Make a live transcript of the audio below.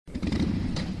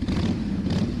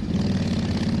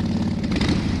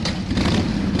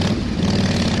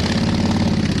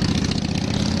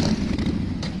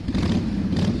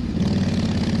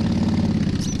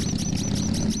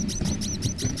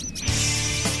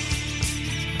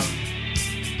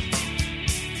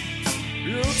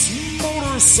It's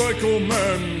Motorcycle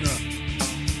Men.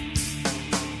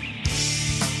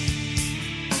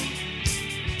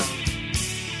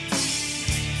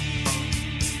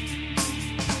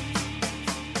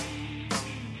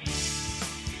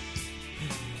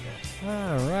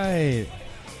 All right.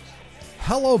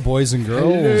 Hello, boys and girls.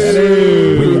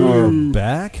 Hello. We are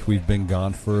back. We've been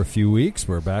gone for a few weeks.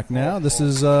 We're back now. This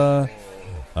is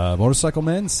Motorcycle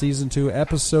Men, Season 2,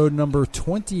 Episode number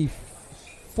 24,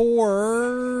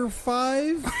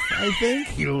 5, I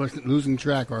think. You're losing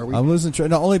track, are we? I'm losing track.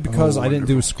 Not only because I didn't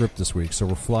do a script this week, so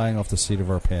we're flying off the seat of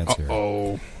our pants here.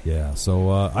 Oh. Yeah, so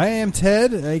I am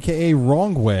Ted, a.k.a.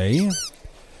 Wrong Way.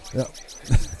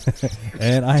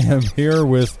 And I am here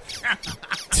with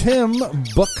Tim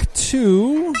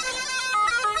Buck2.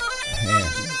 And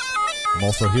I'm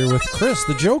also here with Chris,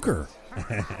 the Joker.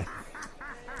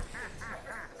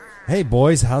 Hey,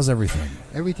 boys, how's everything?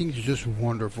 Everything's just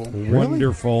wonderful.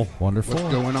 Wonderful. Wonderful.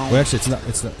 What's going on? Well, actually,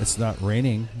 it's not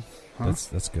raining. Huh?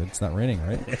 That's good. It's not raining,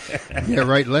 right? Yeah,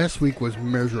 right. Last week was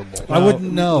miserable. I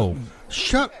wouldn't know.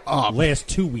 Shut up. Last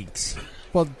 2 weeks.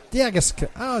 Well, yeah, I guess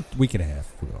a week and a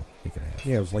half. Week and a half.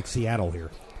 Yeah, it was like Seattle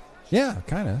here. Yeah,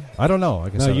 kind of. I don't know. I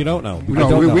guess No, you don't know. We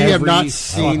have not Every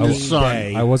seen the sun.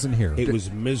 day, I wasn't here. It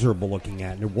was miserable looking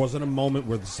at, and there wasn't a moment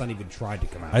where the sun even tried to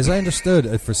come out. As I understood,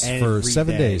 for Every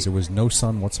 7 day. days, there was no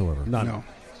sun whatsoever. None. No.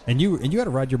 And you had to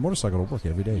ride your motorcycle to work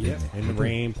every day, Yeah, didn't you? in the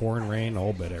rain, pouring rain, a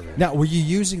whole bit everywhere. Now, were you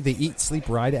using the Eat, Sleep,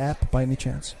 Ride app by any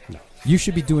chance? No. You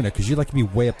should be doing it because you like to be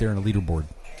way up there in a leaderboard.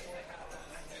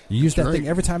 You use that Right. thing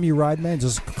every time you ride, man.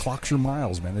 Just clocks your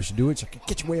miles, man. They should do it. So it can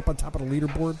get you way up on top of the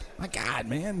leaderboard. My God,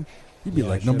 man, you'd be Yeah,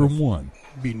 like I number should've. one.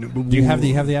 Be number Do you have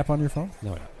one. the app on your phone?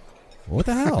 No. What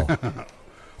the hell?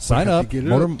 Sign have up. to get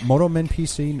it Moto Men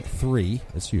PC 3.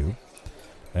 That's you.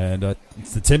 And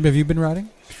Tim, have you been riding?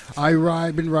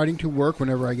 I've been riding to work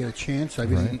whenever I get a chance.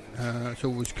 I've been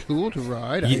so it was cool to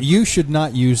ride. You should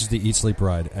not use the Eat, Sleep,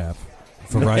 Ride app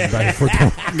for riding back and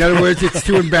forth. In other words, it's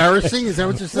too embarrassing. Is that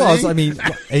what you're saying? Well, I mean,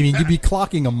 you'd be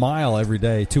clocking a mile every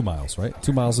day, 2 miles, right?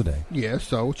 2 miles a day. Yeah.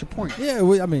 So what's your point? Yeah,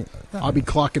 well, I mean, I'll be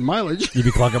clocking mileage. you'd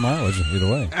be clocking mileage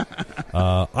either way.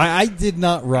 I did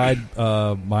not ride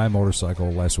my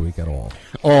motorcycle last week at all.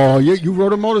 Oh, you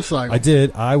rode a motorcycle. I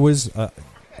did. I was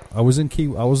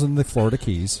in the Florida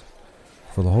Keys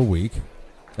for the whole week.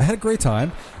 I had a great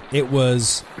time. It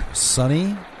was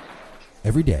sunny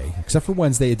every day except for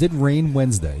Wednesday. It did rain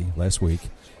Wednesday last week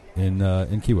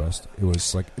in Key West. It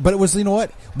was like, but it was, you know what?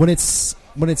 When it's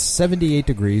 78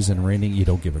 degrees and raining, you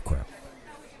don't give a crap.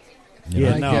 You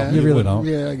Yeah, know? no. You really don't.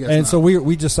 Yeah, I guess And not. so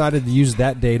we decided to use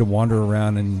that day to wander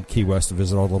around in Key West to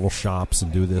visit all the little shops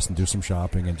and do this and do some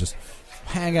shopping and just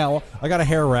hang out. I got a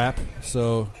hair wrap,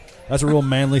 so that's a real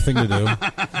manly thing to do.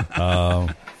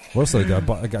 What else did I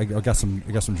do? I got some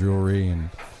jewelry and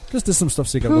just did some stuff.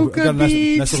 So I got a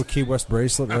nice little Key West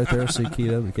bracelet right there. See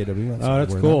KW. Oh,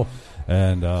 that's cool.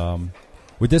 And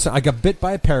with this, I got bit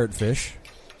by a parrotfish.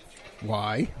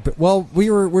 Why? But, well, we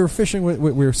were fishing.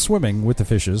 We were swimming with the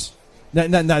fishes.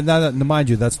 Now, mind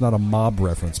you, that's not a mob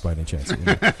reference by any chance.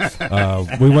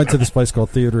 We went to this place called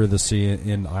Theater of the Sea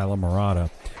in Isla Morada,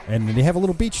 and they have a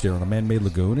little beach there on a man-made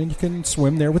lagoon, and you can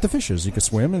swim there with the fishes. You can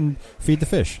swim and feed the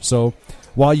fish. So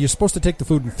while you're supposed to take the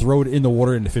food and throw it in the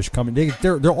water and the fish come in,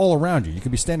 they're all around you. You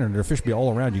could be standing there, the fish be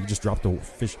all around you. You can just drop the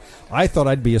fish. I thought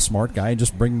I'd be a smart guy and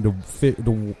just bring the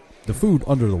food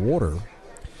under the water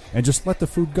and just let the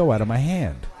food go out of my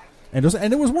hand. And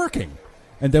it was working.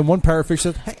 And then one parrotfish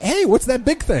said, hey, what's that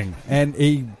big thing? And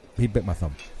he bit my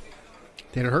thumb.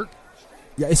 Did it hurt?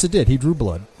 Yes, it did. He drew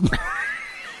blood.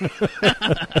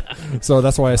 So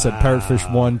that's why I said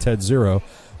parrotfish 1, Ted 0.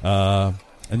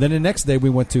 And then the next day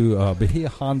we went to Bahia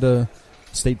Honda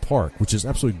State Park, which is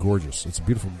absolutely gorgeous. It's a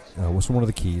beautiful, it's one of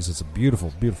the Keys. It's a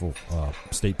beautiful, beautiful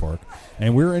state park.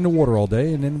 And we were in the water all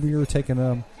day, and then we were taking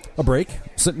a break,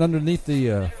 sitting underneath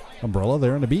the umbrella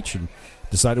there on the beach, and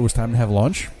decided it was time to have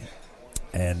lunch.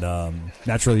 And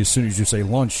naturally, as soon as you say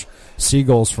lunch,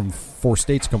 seagulls from 4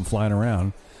 states come flying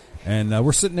around. And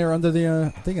we're sitting there under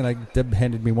the thing, and Deb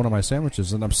handed me one of my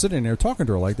sandwiches, and I'm sitting there talking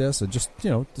to her like this, and just,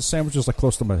 the sandwich is like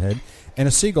close to my head, and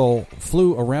a seagull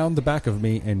flew around the back of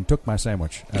me and took my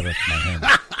sandwich out of my hand.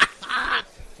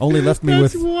 Only left me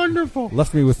That's with wonderful.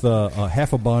 Left me with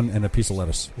half a bun and a piece of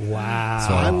lettuce. Wow.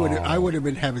 So, I would have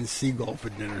been having seagull for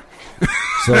dinner.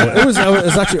 So it was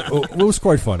actually it was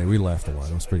quite funny. We laughed a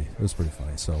lot. It was pretty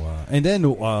funny. So and then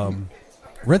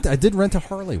I did rent a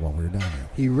Harley while we were down there.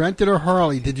 He rented a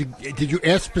Harley. Did you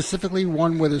ask specifically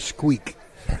one with a squeak?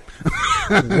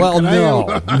 Well,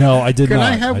 no, I did Can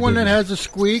not. I have one that has a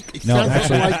squeak? It No, sounds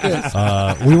actually, like this.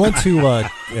 we went to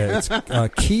it's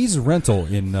Keys Rental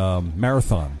in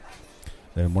Marathon,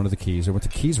 and one of the Keys. I went to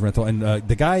Keys Rental, and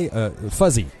the guy,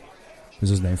 Fuzzy, is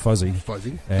his name, Fuzzy.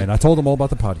 Fuzzy. And I told him all about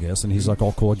the podcast, and he's like,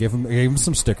 all cool. I gave him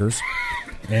some stickers.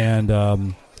 And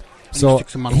so stick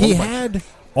some on he all the bikes. had,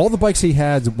 all the bikes he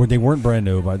had, when they weren't brand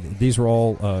new, but these were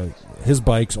all his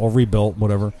bikes, all rebuilt,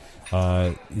 whatever,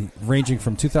 ranging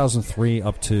from 2003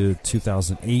 up to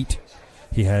 2008.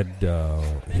 He had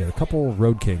a couple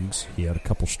Road Kings. He had a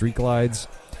couple Street Glides.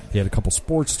 He had a couple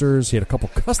Sportsters. He had a couple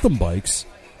custom bikes.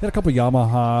 He had a couple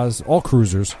Yamahas, all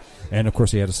cruisers, and of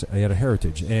course he had a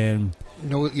Heritage. And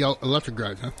No electric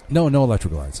drives, huh? no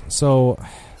electric glides. So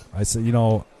I said,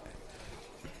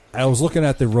 I was looking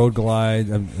at the Road Glide,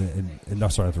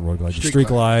 not the Road Glide, the Street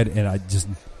Glide, and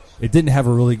it didn't have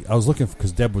a really. I was looking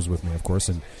because Deb was with me, of course,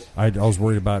 and I was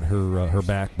worried about her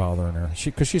back bothering her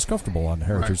because she's comfortable on the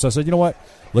Heritage. Right. So I said, you know what,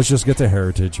 let's just get the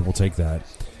Heritage and we'll take that.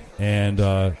 And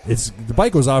the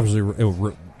bike was obviously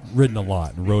ridden a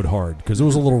lot and rode hard because it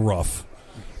was a little rough,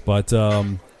 but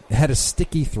it had a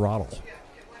sticky throttle.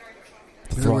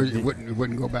 In other words, it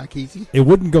wouldn't go back easy? It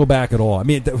wouldn't go back at all. I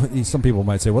mean, some people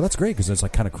might say, well, that's great because it's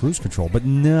like kind of cruise control. But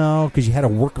no, because you had to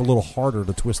work a little harder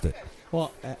to twist it.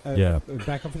 Well, yeah.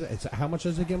 Back up for that. How much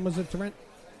was it to rent?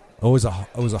 It was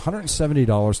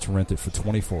 $170 to rent it for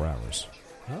 24 hours.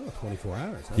 Oh, 24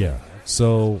 hours. That's Yeah. nice.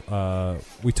 So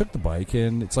we took the bike,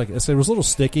 and it's like I said, it was a little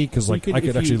sticky because So I could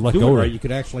if actually you let do go it of right, it. you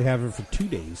could actually have it for 2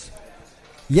 days.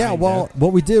 Yeah, Kinda. well,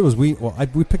 what we did was we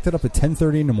picked it up at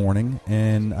 10:30 in the morning,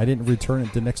 and I didn't return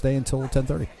it the next day until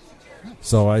 10:30.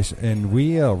 So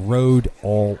we rode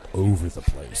all over the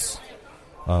place.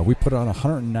 We put on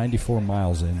 194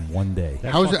 miles in one day.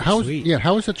 That's How is it? fucking sweet.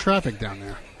 How is the traffic down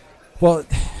there? Well,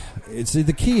 it's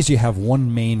the key is you have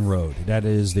one main road. That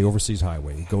is the Overseas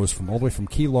Highway. It goes all the way from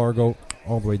Key Largo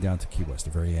all the way down to Key West,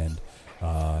 the very end.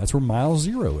 That's where Mile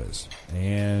Zero is,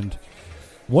 and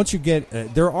once you get,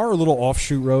 there are little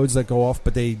offshoot roads that go off,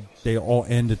 but they all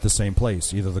end at the same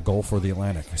place, either the Gulf or the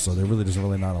Atlantic. So there's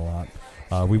really not a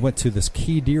lot. We went to this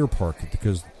Key Deer Park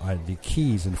because the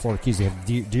Keys in the Florida Keys, they have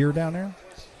deer down there,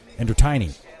 and they're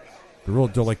tiny.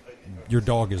 They're like your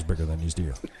dog is bigger than these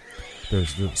deer.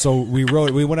 So we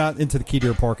went out into the Key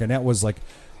Deer Park, and that was like,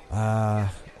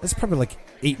 it's probably like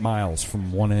 8 miles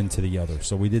from one end to the other.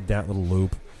 So we did that little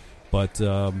loop, but.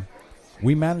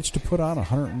 We managed to put on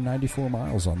 194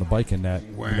 miles on the bike in that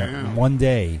one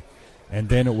day, and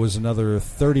then it was another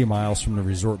 30 miles from the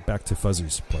resort back to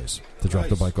Fuzzy's place to drop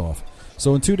the bike off.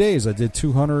 So in 2 days, I did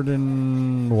 200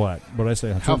 and what? What did I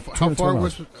say? How far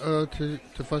was to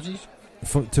Fuzzy's?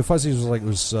 To Fuzzy's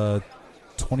was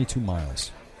 22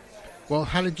 miles. Well,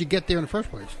 how did you get there in the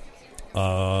first place?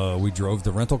 We drove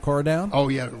the rental car down. Oh,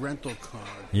 yeah, the rental car.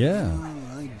 Yeah.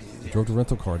 Oh, I did. Drove the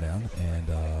rental car down, and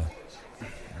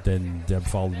then Deb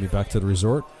followed me back to the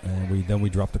resort, and we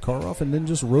dropped the car off and then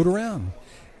just rode around.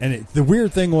 And the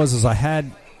weird thing was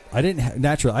I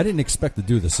didn't expect to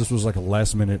do this. This was like a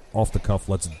last minute off the cuff.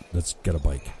 Let's get a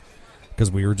bike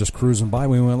because we were just cruising by.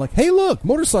 We went like, hey, look,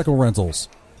 motorcycle rentals,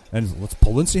 and let's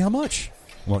pull and see how much.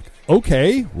 I'm like,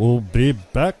 okay, we'll be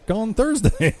back on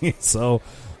Thursday. So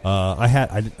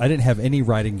I didn't have any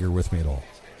riding gear with me at all.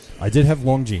 I did have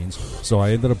long jeans, so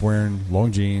I ended up wearing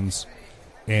long jeans.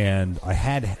 And I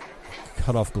had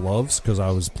cut off gloves because I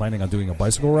was planning on doing a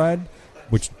bicycle ride,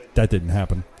 which that didn't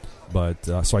happen. But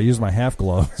so I used my half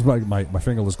gloves, my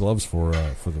fingerless gloves for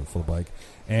the bike,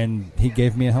 and he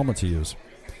gave me a helmet to use.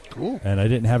 Cool. And I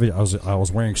didn't have it. I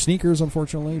was wearing sneakers,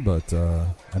 unfortunately, but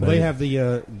they have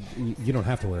the. You don't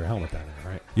have to wear a helmet down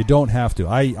there, right? You don't have to.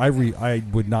 I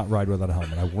would not ride without a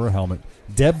helmet. I wore a helmet.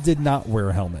 Deb did not wear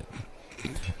a helmet,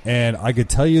 and I could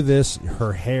tell you this: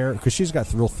 her hair, because she's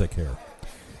got real thick hair.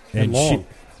 And long.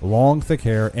 Long, thick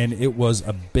hair, and it was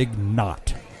a big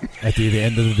knot at the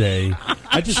end of the day.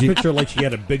 I just picture like she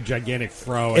had a big, gigantic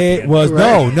fro. It was,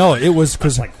 no, it was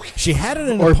because she had it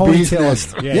in a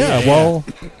ponytail. Yeah, well.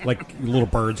 Like little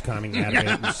birds coming out of it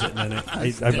and sitting in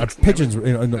it.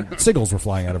 Pigeons, seagulls were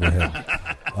flying out of her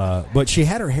head. But she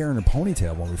had her hair in a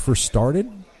ponytail when we first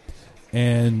started.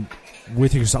 And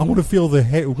with her, I want to feel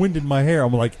the wind in my hair.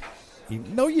 I'm like,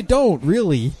 no, you don't,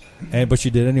 really. But she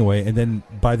did anyway. And then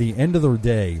by the end of the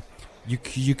day,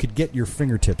 you could get your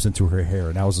fingertips into her hair,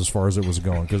 and that was as far as it was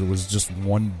going because it was just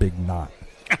one big knot.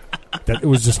 It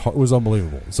was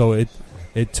unbelievable. So it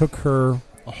took her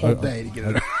a whole day to get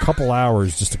it. A couple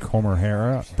hours just to comb her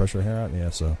hair out, brush her hair out. Yeah.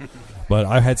 So, but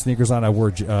I had sneakers on. I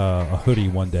wore a hoodie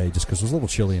one day just because it was a little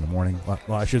chilly in the morning.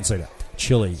 Well, I shouldn't say that.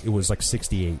 Chilly. It was like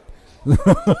 68.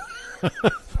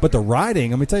 But the riding.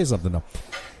 Let me tell you something though.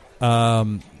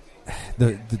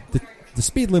 The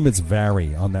speed limits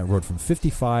vary on that road from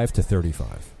 55 to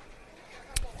 35.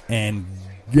 And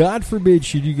God forbid,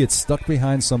 should you get stuck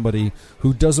behind somebody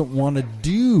who doesn't want to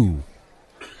do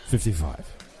 55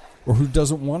 or who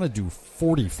doesn't want to do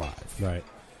 45. Right.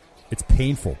 It's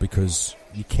painful because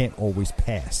you can't always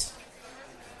pass.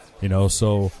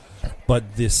 So,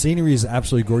 but the scenery is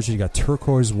absolutely gorgeous. You got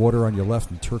turquoise water on your left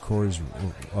and turquoise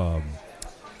on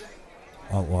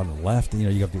the left.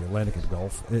 You got the Atlantic and the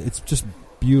Gulf. It's just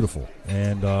beautiful.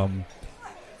 And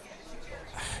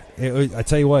I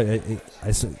tell you what,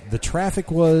 the traffic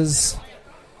was.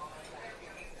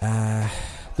 There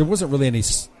wasn't really any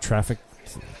traffic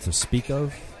to speak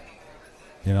of.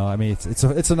 It's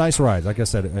a nice ride. Like I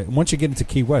said, once you get into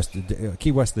Key West,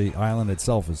 the island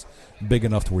itself is big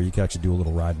enough to where you can actually do a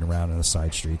little riding around in the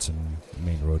side streets and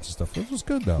main roads and stuff. It was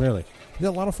good though. Really, yeah,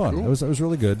 a lot of fun. Cool. It was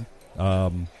really good.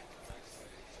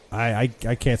 I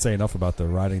can't say enough about the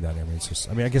riding down there.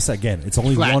 I guess again, it's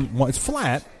only Flat. one. It's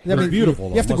flat. It's beautiful,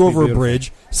 You have to though. go Must be over a beautiful.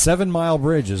 bridge. 7 Mile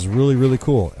Bridge is really, really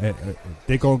cool.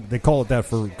 They call it that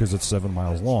because it's 7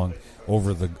 miles long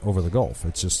over the Gulf.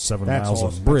 It's just 7 That's miles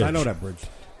awesome. of bridge. I know that bridge.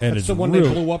 And That's it's the one really,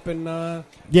 they blew up in.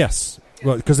 Yes,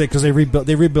 well, because they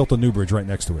rebuilt a new bridge right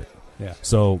next to it. Yeah.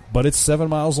 So, but it's 7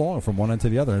 miles long from one end to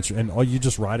the other, and all you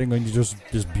just riding, and you just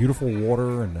beautiful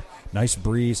water and a nice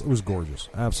breeze. It was gorgeous,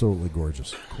 absolutely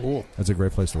gorgeous. Cool. That's a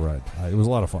great place to ride. It was a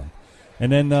lot of fun.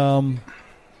 And then, all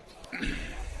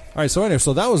right. So anyway,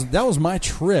 so that was my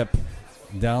trip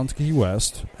down to Key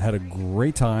West. Had a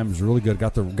great time. It was really good.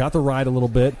 Got to ride a little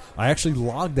bit. I actually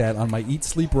logged that on my Eat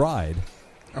Sleep Ride.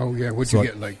 Oh yeah, what'd So you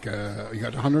get? Like you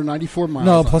got 194 miles.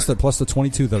 No, on plus it. the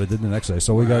 22 that I did the next day.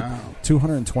 So we Wow. got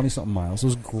 220 something miles. It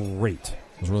was great.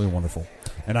 It was really wonderful.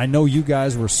 And I know you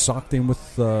guys were socked in with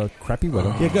crappy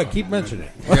weather. Yeah, good. Keep mentioning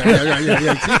it.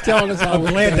 Yeah. Keep telling us how. I'm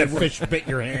glad that fish bit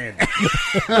your hand.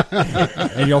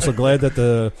 And you're also glad that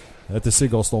the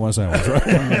seagull stole my sandwich,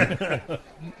 right?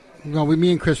 No,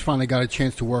 me and Chris finally got a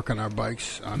chance to work on our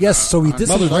bikes. Yes, so we on did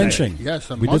some Mother's Day. wrenching. Yes,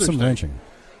 on we did Mother's some Day. wrenching.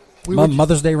 We were-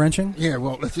 Mother's Day wrenching? Yeah,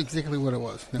 well, that's exactly what it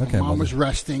was. Okay, Mom Mother. was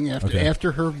resting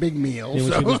after her big meal. Yeah,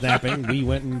 when so- she was napping, we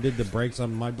went and did the brakes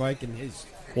on my bike and his.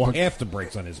 Well, half the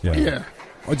brakes on his bike. yeah.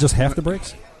 Oh, just half the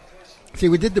brakes? See,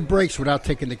 we did the brakes without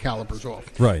taking the calipers off.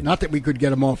 Right. Not that we could get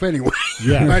them off anyway.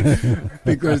 Yeah. But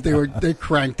because they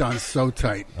cranked on so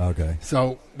tight. Okay.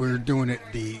 So we were doing it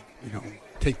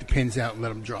take the pins out and let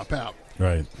them drop out.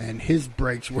 Right. And his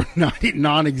brakes were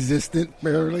non-existent,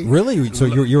 barely. Really? So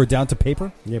you were down to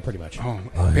paper? Yeah, pretty much. Oh,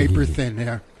 paper thin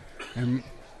there.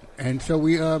 And so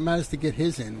we managed to get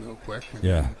his in real quick.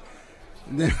 Yeah.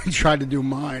 And then we tried to do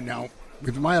mine. Now,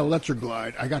 with my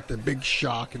Electroglide, I got the big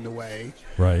shock in the way.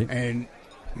 Right. And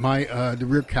my the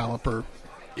rear caliper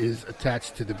is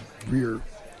attached to the rear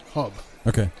hub.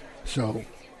 Okay. So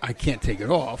I can't take it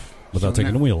off. Without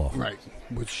taking the wheel off. Right,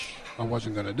 which I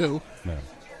wasn't going to do. No.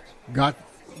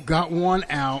 Got one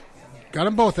out, got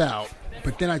them both out,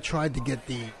 but then I tried to get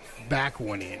the back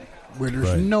one in, where there's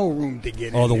Right. no room to get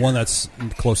in. Oh, the there. one that's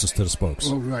closest to the spokes.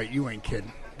 Oh, right, you ain't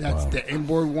kidding. That's Wow. the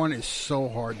inboard one is so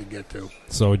hard to get to.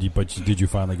 So, did you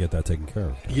finally get that taken care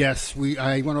of? Yes,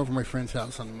 I went over to my friend's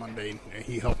house on Monday, and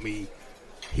he helped me.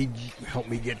 He helped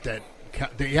me get that.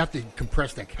 You have to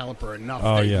compress that caliper enough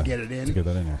Oh, that yeah. you get it in. To get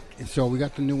that in there. And so we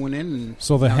got the new one in. And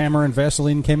So the now- hammer and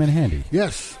Vaseline came in handy.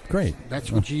 Yes, Great. that's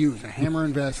what you use: a hammer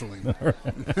and Vaseline.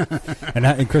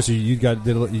 And Chris, you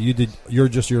did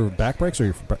your back brakes or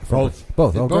your front Both. brakes?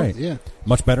 Both. Oh, Both, great. yeah.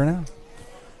 Much better now.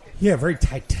 Yeah, very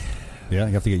tight. Yeah,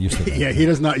 you have to get used to that. Yeah, he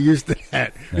does not use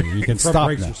that. Yeah, you can Front stop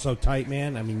brakes now. are so tight,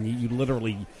 man. I mean, you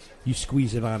literally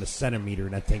squeeze it on a centimeter,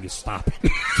 and that thing is stopping.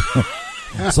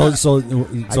 So I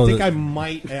think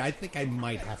I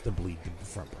might have to bleed the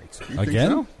front brakes. You think again,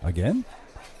 so? again.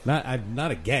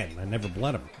 Not again. I never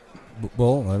bled them.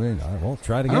 Well, I mean, I won't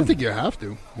try it again. I don't think you have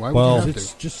to. Why Well- would you have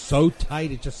It's to? just so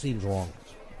tight. It just seems wrong.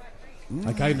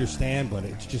 Like I understand, but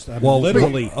it's just Well,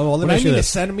 literally. let me when I ask you mean a this.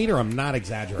 centimeter, I'm not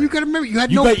exaggerating. You got to remember, you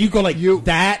had You no. go like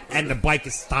that, and the bike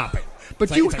is stopping. but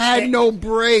It's like- you it's like- had no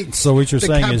brakes. So what you're The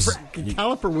saying is-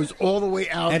 caliper was all the way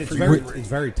out. and it's for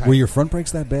very tight. Were your front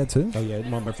brakes that bad too? Oh yeah,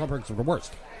 my front brakes were the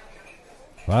worst.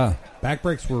 Wow, Back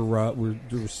brakes were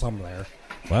there was some there.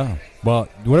 wow. Well,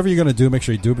 whatever you're going to do, make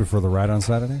sure you do it before the ride on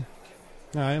Saturday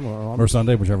I am, or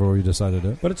Sunday, whichever way you decide to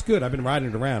do it. but it's good. I've been riding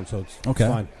it around, so it's Okay.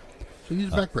 fine. So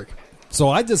use back brake. So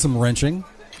I did some wrenching.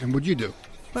 And what'd you do?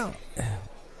 Well,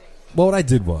 what I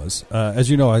did was, as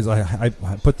you know, I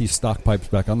put these stock pipes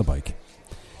back on the bike,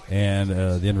 and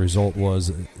the end result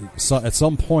was, at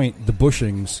some point, the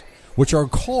bushings, which are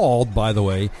called, by the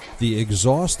way, the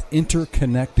exhaust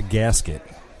interconnect gasket,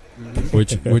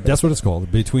 which that's what it's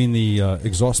called, between the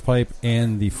exhaust pipe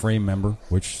and the frame member,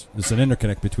 which is an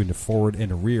interconnect between the forward and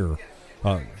the rear.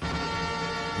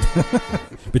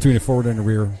 between the forward and the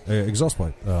rear exhaust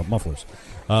pipe mufflers.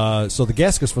 So the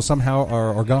gaskets for somehow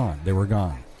are gone. They were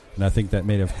gone. And I think that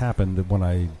may have happened when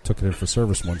I took it in for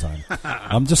service one time.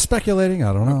 I'm just speculating.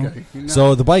 I don't know. Okay.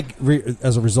 So the bike,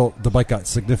 as a result, the bike got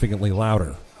significantly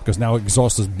louder because now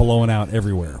exhaust is blowing out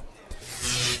everywhere.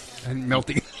 And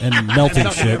melting. And melting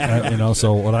shit,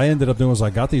 So what I ended up doing was I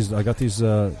got these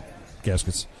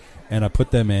gaskets, and I put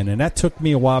them in, and that took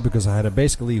me a while because I had to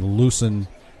basically loosen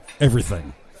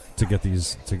everything to get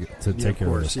these to take care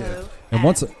of this. Yeah. And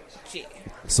once,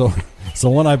 so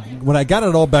when I got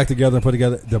it all back together and put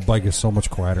together, the bike is so much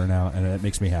quieter now, and it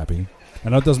makes me happy. I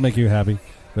know it doesn't make you happy,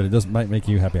 but it might make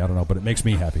you happy. I don't know, but it makes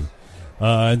me happy.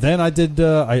 And then I did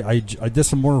I did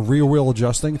some more rear wheel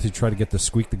adjusting to try to get the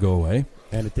squeak to go away.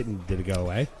 And it didn't. Did it go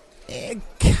away?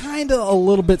 Kind of, a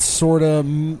little bit, sort of,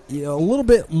 a little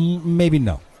bit, maybe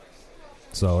no.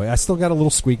 So I still got a little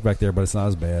squeak back there, but it's not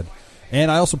as bad.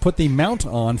 And I also put the mount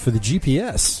on for the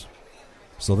GPS.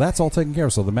 So that's all taken care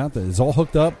of. So the mount is all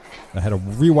hooked up. I had to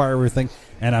rewire everything,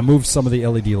 and I moved some of the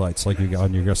LED lights, like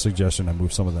on your suggestion. I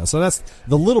moved some of that. So that's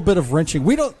the little bit of wrenching.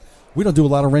 We don't do a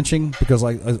lot of wrenching because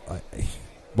we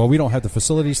don't have the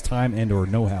facilities, time, and or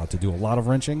know-how to do a lot of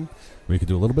wrenching. We could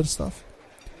do a little bit of stuff.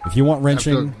 If you want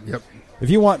wrenching, Yep. if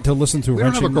you want to listen to We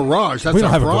wrenching, don't have a garage. That's we don't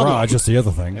our have problem. a garage. That's the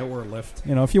other thing. Or a lift.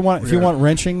 If you want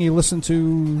wrenching, you listen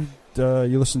to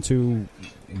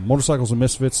Motorcycles and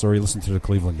Misfits, or you listen to the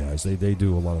Cleveland guys. They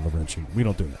do a lot of the wrenching. We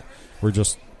don't do that. We're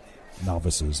just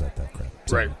novices at that crap.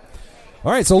 So. Right.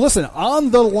 All right. So listen,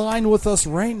 on the line with us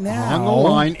right now. On the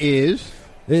line is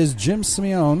Jim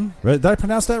Simeone. Did I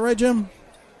pronounce that right, Jim?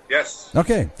 Yes.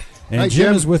 Okay. And Hi, Jim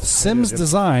Jim. is with Sims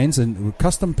Designs and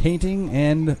custom painting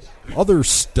and other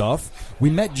stuff. We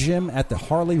met Jim at the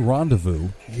Harley Rendezvous.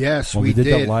 yes, when we did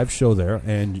that did. live show there,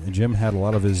 and Jim had a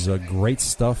lot of his great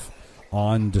stuff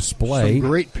on display. Some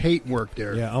great paint work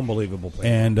there. Yeah, unbelievable.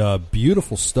 And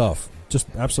beautiful stuff. Just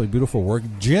absolutely beautiful work.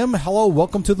 Jim, hello.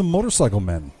 Welcome to the Motorcycle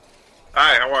Men.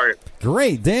 Hi, how are you?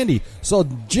 Great, dandy. So,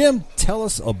 Jim, tell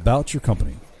us about your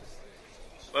company.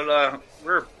 Well,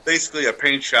 we're basically a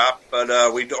paint shop,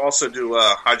 but we also do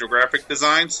hydrographic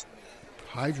designs.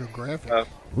 Hydrographic.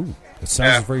 Ooh, it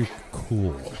sounds Yeah. very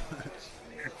cool. I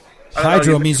don't know,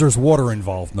 Hydro you- means there's water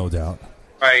involved, no doubt.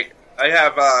 Right. I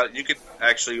have, you could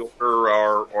actually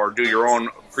order or do your own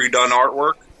pre-done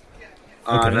artwork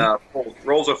on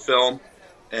rolls of film,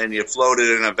 and you float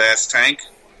it in a vast tank,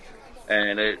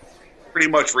 and it pretty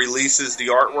much releases the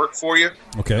artwork for you.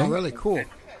 Okay. Oh, really cool.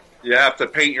 You have to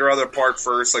paint your other part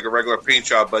first, like a regular paint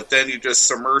job, but then you just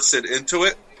submerge it into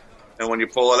it, and when you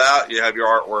pull it out, you have your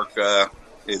artwork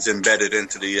is embedded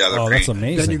into the other Oh, paint. that's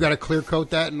amazing. Then you got to clear coat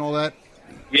that and all that.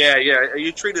 Yeah.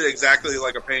 You treat it exactly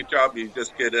like a paint job. You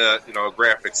just get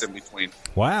graphics in between.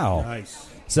 Wow. Nice.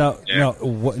 So Yeah.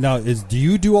 do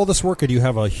you do all this work, or do you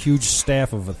have a huge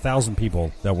staff of 1,000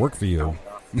 people that work for you?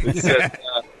 It's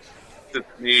just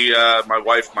me, my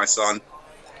wife, my son.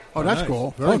 Oh, that's nice.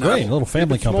 cool. Very Oh, great! nice. A little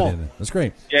family Keep it small. company. That's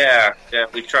great. Yeah.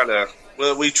 We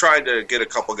tried to get a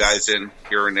couple guys in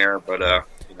here and there, but Yeah,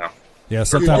 You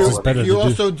sometimes it's do- better you to do.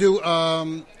 also do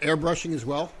airbrushing as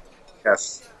well?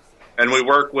 yes. And we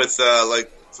work with like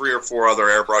 3 or 4 other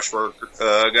airbrush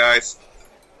guys.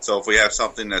 So if we have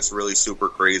something that's really super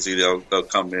crazy, they'll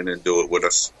come in and do it with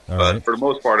us. All but right. for the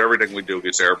most part, everything we do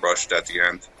gets airbrushed at the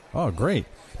end. Oh, great!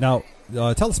 Now,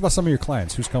 tell us about some of your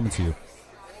clients. Who's coming to you?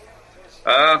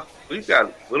 We've got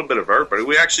a little bit of everybody.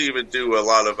 We actually even do a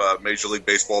lot of Major League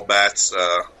Baseball bats.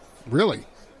 Really?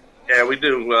 Yeah, we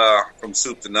do from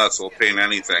soup to nuts. We'll paint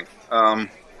anything.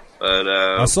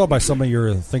 I saw by some of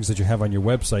your things that you have on your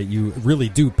website, you really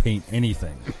do paint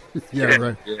anything. Yeah,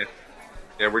 right.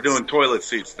 Yeah, we're doing toilet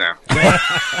seats now.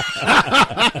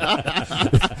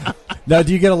 Now,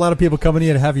 do you get a lot of people coming in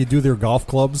and have you do their golf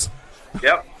clubs?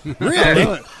 Yep.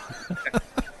 Really?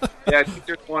 Yeah, I think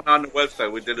there's one on the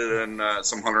website. We did it in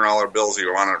some $100 bills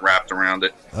you want it wrapped around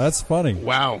it. That's funny.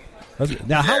 Wow.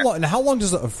 Now, how long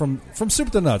does from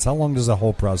soup to nuts? How long does the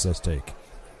whole process take?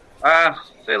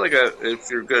 Say if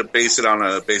you're going to base it on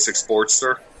a basic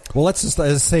Sportster. Well, let's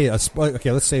say a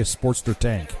Sportster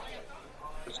tank.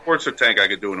 The Sportster tank I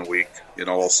could do in a week,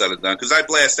 all said and done. Because I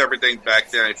blast everything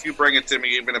back down. If you bring it to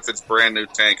me, even if it's brand new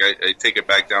tank, I take it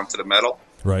back down to the metal.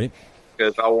 Right.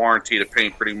 Because I'll warranty the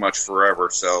paint pretty much forever.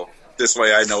 So this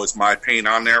way I know it's my paint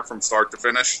on there from start to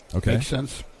finish. Okay. Makes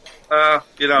sense. Like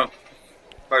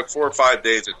 4 or 5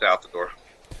 days it's out the door.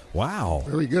 Wow.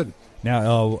 Very good.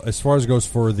 Now, as far as goes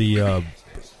for the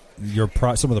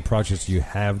some of the projects you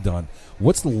have done,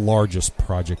 what's the largest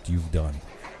project you've done?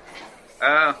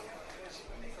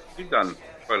 We've done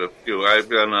quite a few. I've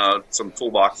done some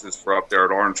toolboxes for up there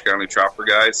at Orange County Chopper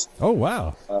Guys. Oh,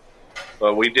 wow.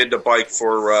 But we did the bike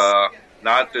for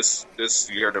not this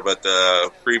year, but the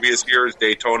previous year's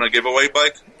Daytona giveaway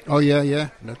bike. Oh yeah.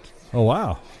 That's Oh,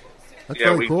 wow.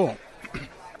 very cool.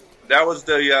 That was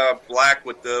the black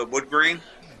with the wood green.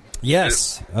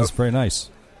 Yes. That's very nice.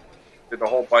 Did the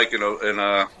whole bike in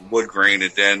a wood grain,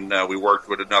 and then we worked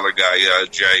with another guy,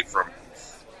 Jay from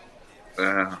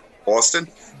Boston,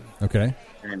 Okay.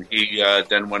 and he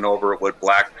then went over it with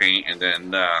black paint and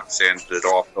then sanded it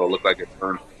off so it looked like it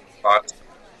burned spots.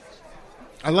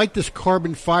 I like this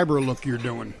carbon fiber look you're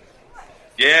doing.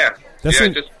 Yeah,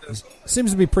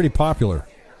 Seems to be pretty popular.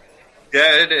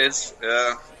 yeah, it is.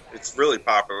 It's really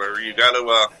popular. You got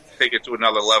to take it to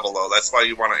another level, though. That's why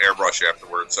you want to airbrush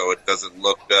afterwards, so it doesn't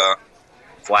look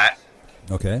flat.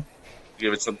 Okay.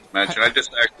 Give it some dimension. I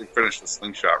just actually finished the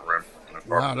slingshot rim.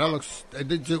 Wow, that looks.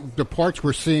 The parts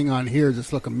we're seeing on here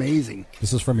just look amazing.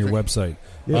 This is from your website.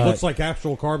 It looks like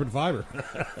actual carbon fiber.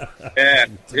 Yeah,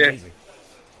 It's yeah. amazing.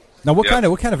 Now, what Yeah. kind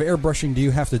of airbrushing do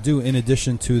you have to do in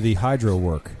addition to the hydro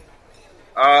work?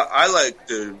 I like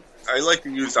to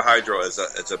use the hydro as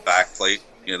a back plate,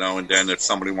 and then if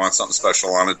somebody wants something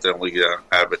special on it, then we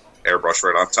have it airbrush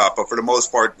right on top. But for the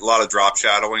most part, a lot of drop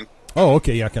shadowing. Oh,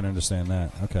 okay. Yeah, I can understand that.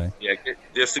 Okay. Yeah,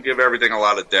 just to give everything a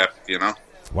lot of depth,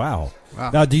 Wow.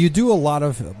 Wow. Now, do you do a lot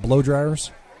of blow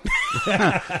dryers?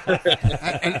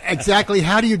 And exactly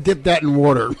how do you dip that in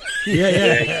water?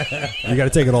 Yeah. You got to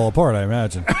take it all apart, I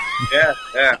imagine.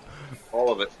 Yeah,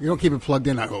 all of it. You don't keep it plugged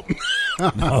in, I hope.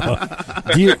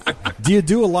 Do you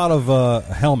do a lot of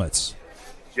helmets?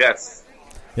 Yes.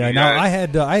 Yeah. Now, I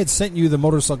had sent you the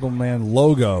Motorcycle Man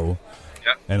logo.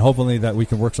 Yep. And hopefully that we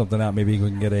can work something out. Maybe we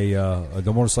can get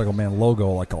the Motorcycle Man logo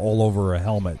like all over a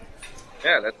helmet.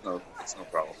 Yeah, that's no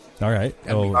problem. All right.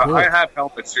 Oh, I have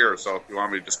helmets here, so if you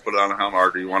want me to just put it on a helmet,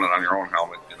 or do you want it on your own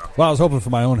helmet? well, I was hoping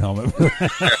for my own helmet.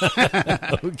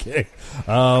 Okay.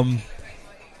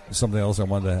 Something else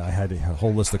I had a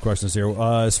whole list of questions here.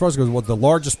 As far as goes, what the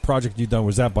largest project you've done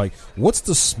was that bike. What's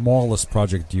the smallest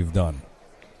project you've done?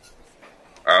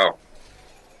 Oh.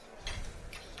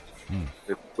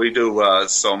 We do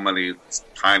so many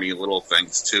tiny little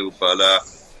things too, but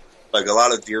like a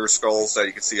lot of deer skulls that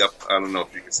you can see up. I don't know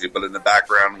if you can see it, but in the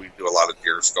background we do a lot of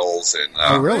deer skulls and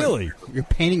Oh, really? You're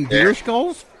painting deer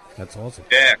skulls? That's awesome.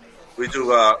 yeah, we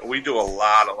do a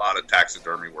lot of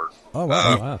taxidermy work. Oh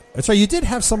wow. Wow. That's right. You did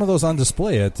have some of those on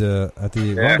display at the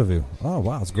rendezvous. Oh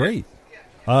wow, it's great.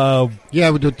 Yeah,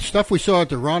 the stuff we saw at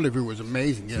the rendezvous was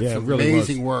amazing. Yeah, Yeah, it's it really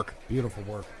amazing was. work. Beautiful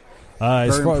work.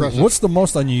 impressive. What's the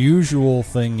most unusual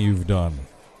thing you've done,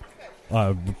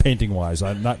 painting wise?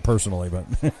 Not personally, but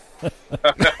Yeah,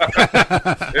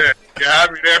 you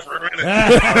had me there for a minute.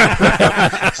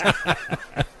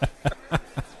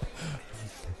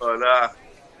 But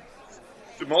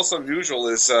the most unusual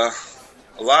is a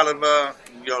lot of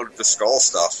the skull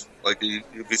stuff. Like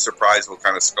you'd be surprised what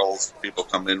kind of skulls people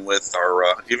come in with, or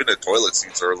even the toilet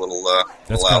seats are a little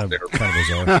that's out kind there. of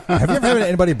bizarre. Have you ever had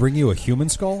anybody bring you a human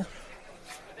skull?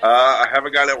 I have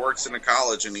a guy that works in a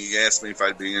college, and he asked me if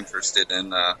I'd be interested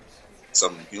in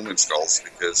some human skulls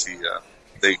because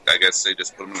I guess they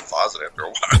just put them in the closet after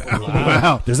a while.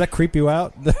 Wow. Does that creep you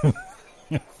out?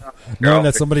 Knowing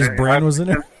that somebody's brain was in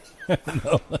it?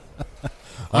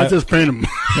 I just paint them.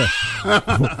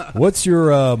 What's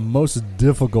your most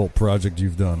difficult project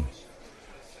you've done?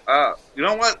 You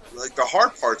know what? Like the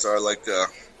hard parts are like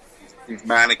these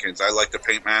mannequins. I like to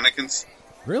paint mannequins.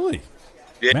 Really?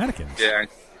 Yeah, Mannequins? Yeah,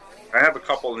 I have a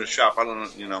couple in the shop. I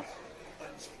don't know.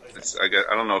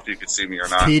 I don't know if you can see me or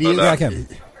not. Tedious. But, Yeah, I can.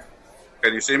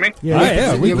 can you see me?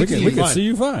 Yeah, we we can can see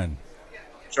you fine.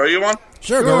 Show you one?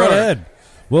 Sure, go right ahead.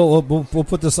 We'll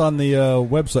put this on the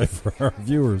website for our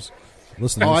viewers,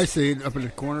 listeners. Oh, I see it up in the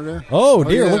corner there. Oh,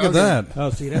 dear, yeah, look at okay. that. Oh,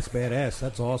 see, that's badass.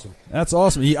 That's awesome. That's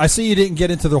awesome. I see you didn't get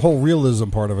into the whole realism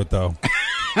part of it, though.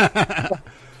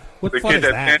 What The fun kid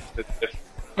is that that? painted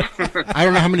I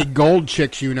don't know how many gold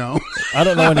chicks you know. I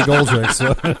don't know any gold tricks.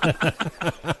 So.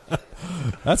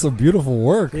 That's a beautiful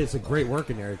work. It's a great work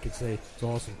in there, I could say. It's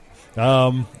awesome.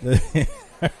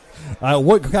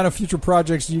 What kind of future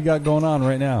projects do you got going on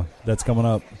right now that's coming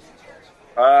up?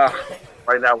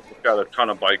 Right now, we've got a ton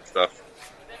of bike stuff.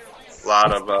 A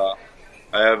lot of.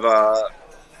 I have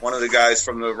one of the guys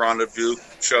from the Rendezvous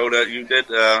show that you did,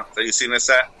 that you seen us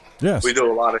at. Yes. We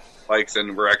do a lot of bikes,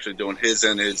 and we're actually doing his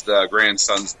and his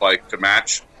grandson's bike to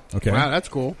match. Okay. Wow, that's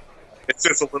cool. It's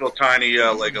just a little tiny,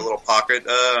 like a little pocket.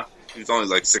 He's only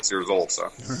like 6 years old, so.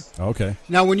 Okay.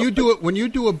 Now, when you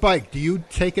do a bike, do you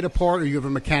take it apart, or you have a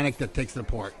mechanic that takes it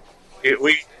apart?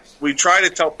 We we try to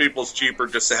tell people it's cheaper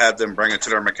just to have them bring it to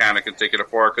their mechanic and take it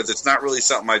apart because it's not really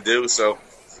something I do. So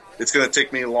it's going to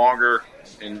take me longer,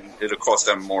 and it'll cost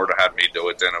them more to have me do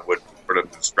it than it would for them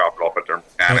to just drop it off at their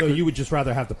mechanic. So you would just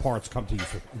rather have the parts come to you.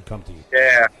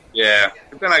 Yeah.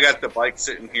 But then I got the bike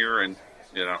sitting here, and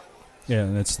you know. Yeah,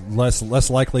 and it's less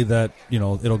likely that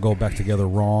it'll go back together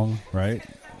wrong, right?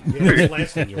 Yeah, that's the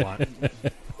last thing you want.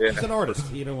 Yeah. He's an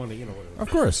artist. You don't want to, Of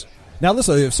course. Now,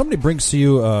 listen. If somebody brings to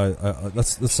you,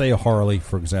 let's say a Harley,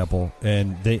 for example,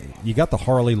 and you got the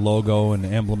Harley logo and the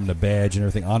emblem and the badge and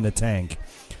everything on the tank,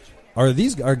 are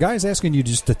guys asking you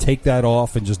just to take that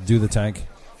off and just do the tank?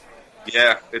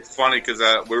 Yeah, it's funny because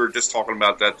we were just talking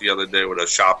about that the other day with a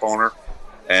shop owner,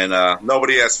 and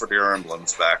nobody asked for their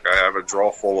emblems back. I have a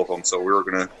drawer full of them, so we were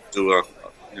going to do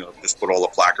just put all the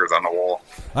placards on the wall.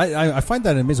 I find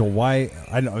that amazing. Why?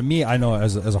 I know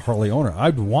as a Harley owner,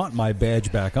 I'd want my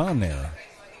badge back on there.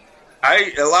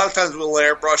 A lot of times we'll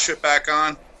airbrush it back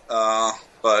on,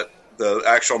 but the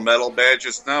actual metal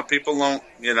badges, no, people don't.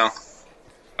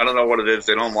 I don't know what it is.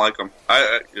 They don't like them.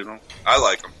 I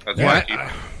like them. That's why I keep them.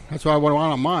 That's what I want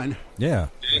on mine. Yeah.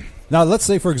 Now, let's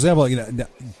say, for example,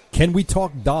 can we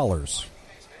talk dollars?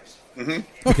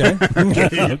 Mm-hmm. Okay.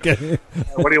 Okay.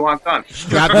 What do you want done?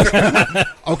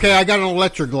 Okay, I got an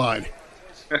electric glide.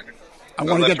 I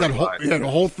want to get that Glide. the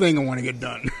whole thing. I want to get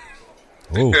done.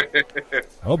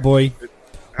 Oh boy.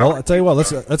 Well, I'll tell you what.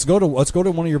 Let's go to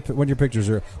one of your pictures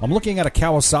here. I'm looking at a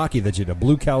Kawasaki that you did, a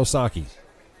blue Kawasaki.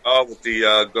 Oh, with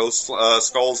the ghost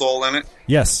skulls all in it?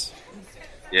 Yes.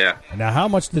 Yeah. Now, how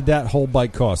much did that whole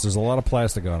bike cost? There's a lot of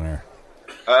plastic on there.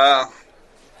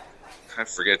 I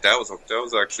forget. That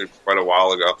was actually quite a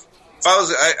while ago. If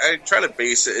I try to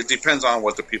base it. It depends on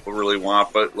what the people really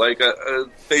want, but like a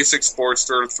basic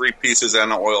Sportster, 3 pieces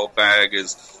and an oil bag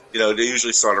is, they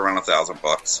usually start around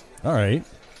 $1,000. All right.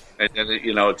 And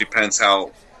it depends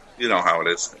how it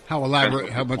is. How elaborate,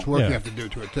 how much work you have to do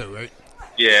to it too, right?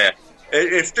 Yeah.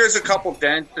 If there's a couple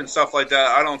dents and stuff like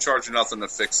that, I don't charge you nothing to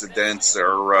fix the dents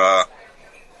or,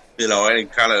 any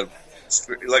kind of,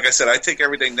 like I said, I take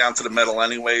everything down to the metal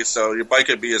anyway, so your bike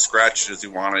could be as scratched as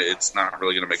you want it. It's not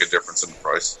really going to make a difference in the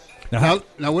price. Now,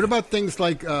 what about things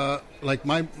like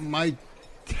my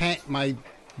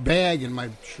bag and my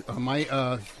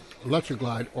electric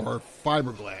glide or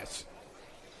fiberglass?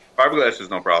 Fiberglass is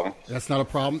no problem. That's not a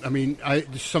problem. I mean,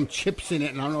 there's some chips in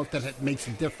it, and I don't know if that makes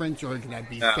a difference or can that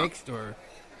be fixed or.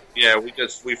 Yeah, we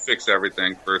fix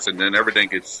everything first, and then everything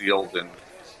gets sealed and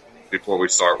before we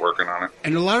start working on it.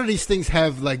 And a lot of these things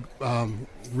have like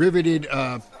riveted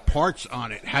parts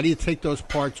on it. How do you take those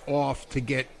parts off to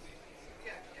get?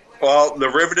 Well, the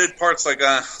riveted parts, like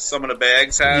some of the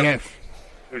bags have. Yeah.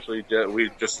 Usually,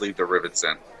 we just leave the rivets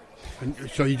in. And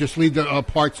so you just leave the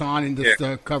parts on and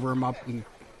just cover them up, and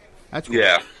that's cool.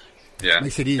 Yeah.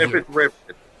 Makes it easier. If it's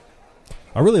riveted.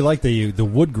 I really like the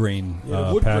wood grain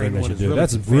wood pattern grain that you one do. is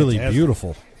That's really really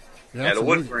beautiful. Yeah, the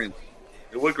wood grain.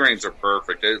 The wood grains are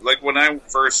perfect. Like when I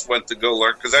first went to go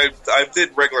learn, because I did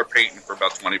regular painting for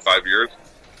about 25 years,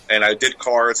 and I did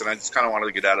cars, and I just kind of wanted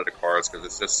to get out of the cars because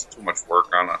it's just too much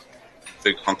work on a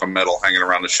big hunk of metal hanging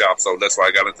around the shop. So that's why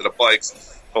I got into the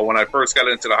bikes. But when I first got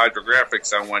into the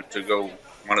hydrographics, I wanted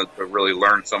to really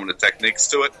learn some of the techniques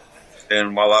to it.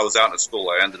 And while I was out in school,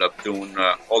 I ended up doing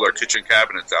all their kitchen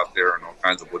cabinets out there and all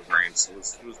kinds of wood grains. It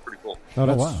was pretty cool. Oh,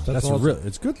 wow. That's awesome.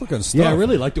 it's good looking stuff. Yeah, I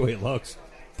really like the way it looks.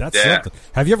 That's something.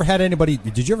 Have you ever had anybody?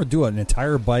 Did you ever do an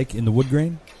entire bike in the wood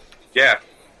grain? Yeah.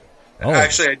 Oh.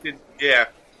 Actually, I did. Yeah.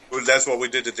 That's what we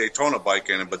did the Daytona bike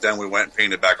in, but then we went and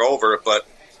painted back over it. But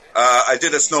I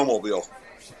did a snowmobile.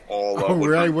 Wood really?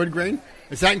 Grain. Wood grain?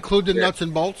 Does that include the nuts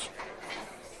and bolts?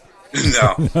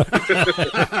 No.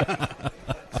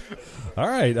 All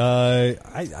right.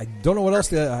 I don't know what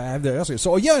else I have to ask you.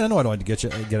 So, I know I don't want to get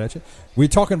at you. We're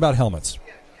talking about helmets.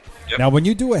 Yep. Now, when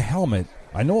you do a helmet,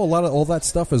 I know a lot of all that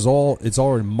stuff is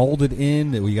already molded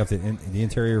in. We got the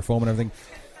interior foam and everything.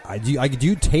 Do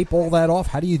you tape all that off?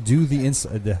 How do you do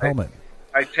the helmet?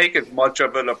 I take as much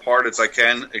of it apart as I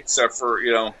can, except for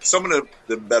some of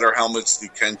the better helmets you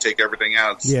can take everything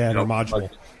out. It's, they're modular,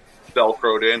 like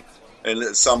Velcroed in,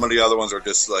 and some of the other ones are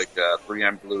just like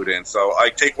 3M glued in. So I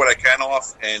take what I can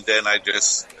off, and then I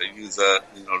use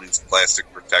these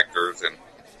plastic protectors. And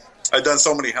I've done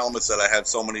so many helmets that I have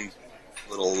so many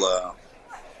little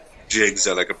jigs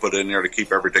that I could put in there to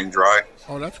keep everything dry.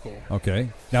 Oh, that's cool. Okay.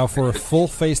 Now, for a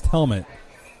full-faced helmet,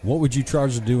 what would you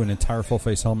charge to do an entire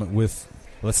full-face helmet with,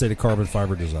 let's say, the carbon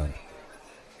fiber design?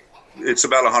 It's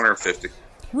about $150.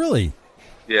 Really?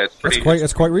 Yeah, it's pretty.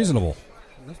 That's quite reasonable.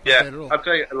 Yeah, I'll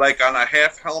tell you, like on a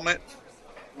half helmet,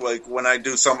 like when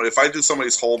if I do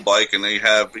somebody's whole bike and they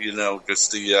have,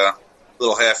 just the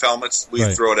little half helmets. We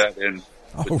Right. throw that in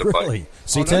Oh, with the really? bike.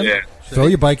 See, Oh, Tim? yeah. Throw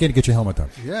your bike in and get your helmet done.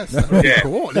 Yes, that would be Yeah.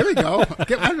 cool. There we go.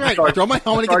 Get right. Throw my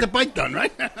helmet and get the bike done,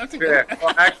 right? That's a good Yeah.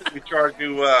 Well, actually, we charge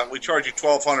you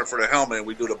 $1,200 for the helmet, and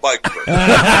we do the bike first.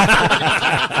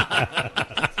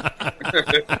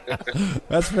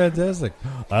 That's fantastic.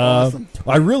 Awesome.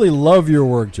 I really love your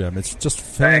work, Jim. It's just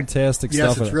fantastic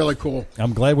Yes, stuff. it's really cool.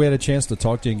 I'm glad we had a chance to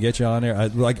talk to you and get you on there.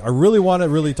 I really want to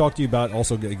really talk to you about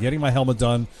also getting my helmet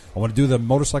done. I want to do the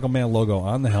Motorcycle Man logo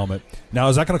on the helmet. Now,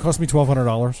 is that going to cost me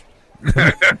 $1,200?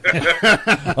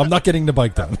 I'm not getting the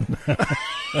bike done.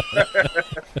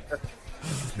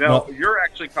 Now, you're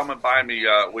actually coming by me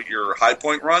with your High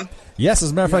Point run. Yes, as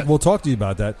a matter of fact, Yeah. we'll talk to you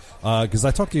about that because I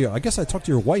talked to you. I guess I talked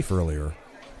to your wife earlier,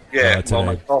 Yeah, today. well,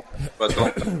 myself, but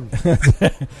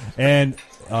don't. and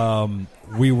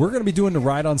we were going to be doing the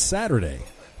ride on Saturday.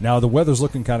 Now the weather's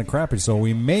looking kind of crappy, so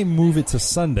we may move it to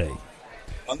Sunday.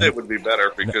 Monday would be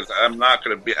better because I'm not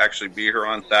going to actually be here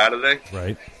on Saturday.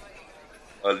 Right.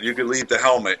 You could leave the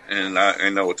helmet, and I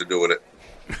know what to do with it.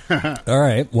 All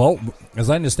right. Well, as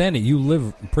I understand it, you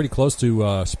live pretty close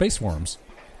to Space Forums.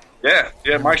 Yeah.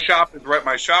 My shop is right.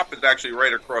 My shop is actually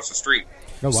right across the street.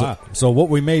 Oh, wow. So what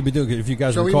we may be doing, if you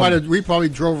guys So recall, we probably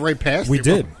drove right past. we you.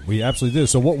 did. We absolutely did.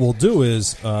 So what we'll do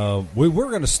is we were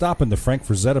going to stop in the Frank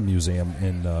Frazetta Museum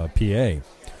in PA.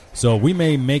 So we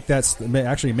may make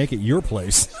actually make it your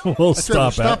place. We'll That's right,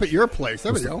 we'll stop stop at your place.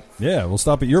 There we go. Yeah, we'll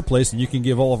stop at your place, and you can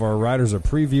give all of our riders a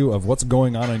preview of what's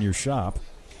going on in your shop.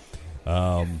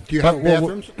 Do you have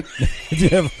bathrooms? Do you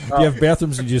have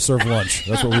bathrooms, and do you serve lunch?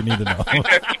 That's what we need to know.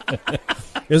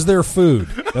 Is there food?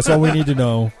 That's all we need to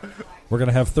know. We're going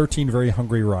to have 13 very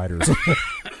hungry riders.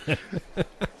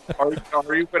 Are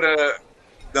you going to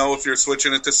know if you're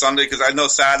switching it to Sunday? Because I know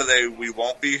Saturday we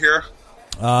won't be here.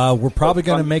 We're probably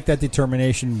going to make that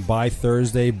determination by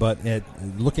Thursday, but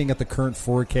looking at the current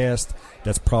forecast,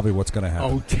 that's probably what's going to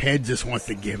happen. Oh, Ted just wants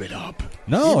to give it up.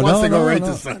 No, he wants to go right no.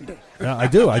 to Sunday. I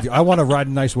do. I want to ride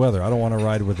in nice weather. I don't want to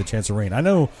ride with a chance of rain. I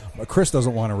know Chris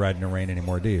doesn't want to ride in the rain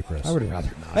anymore, do you, Chris? I would rather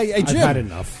not. Hey, Jim. I've had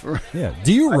enough. Yeah.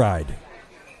 Do you ride?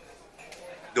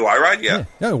 Do I ride? Yeah.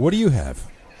 Yeah. What do you have?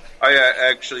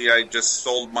 I just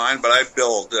sold mine, but I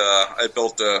built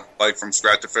a bike from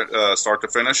start to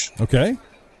finish. Okay.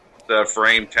 The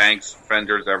frame, tanks,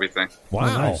 fenders, everything. Wow.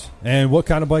 Oh, nice. And what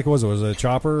kind of bike was it? Was it a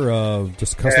chopper?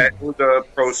 Just a custom? Yeah, it was a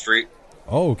Pro Street.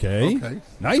 Oh, okay. Okay.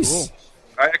 Nice. Cool.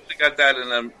 I actually got that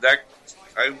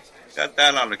I got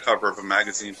that on the cover of a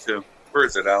magazine too. Where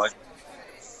is it, Allie?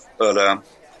 But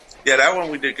yeah, that one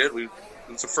we did good.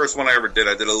 It was the first one I ever did.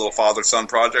 I did a little father-son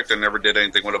project. I never did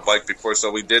anything with a bike before,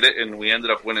 so we did it, and we ended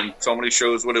up winning so many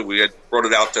shows with it. We had brought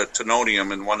it out to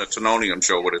Tononium and won a Tononium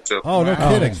show with it too. Oh, no Wow.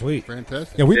 kidding. Sweet.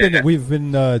 Fantastic. Yeah, Yeah. we've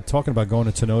been talking about going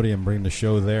to Tenodi and bringing the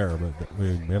show there, but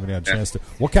we haven't had a chance to.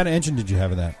 What kind of engine did you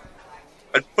have in that?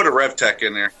 I put a RevTech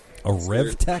in there. A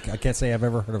RevTech? I can't say I've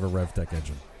ever heard of a RevTech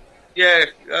engine. Yeah,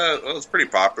 it was pretty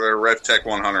popular. RevTech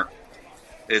 100.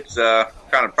 It's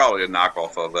kind of probably a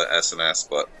knockoff of a S&S,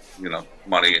 but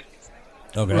money.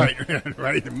 Okay. Right,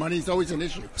 right. The money's always an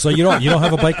issue. So you don't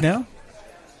have a bike now?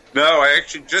 No, I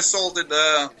actually just sold it.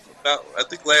 I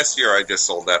think last year I just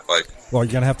sold that bike. Well,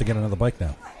 you're gonna have to get another bike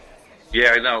now.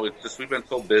 Yeah, I know. It's just we've been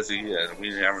so busy, and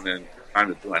we haven't had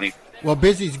time to do anything. Well,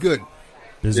 busy's good.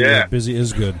 Busy, Yeah. busy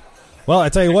is good. Well, I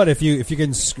tell you what, if you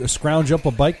can scrounge up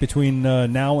a bike between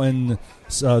now and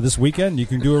this weekend, you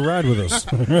can do a ride with us.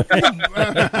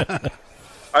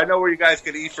 I know where you guys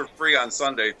can eat for free on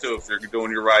Sunday too if you're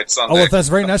doing your ride Sunday. Oh, well, that's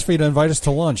very nice for you to invite us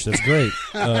to lunch. That's great.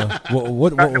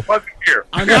 What It wasn't here.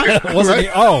 I'm not. wasn't right?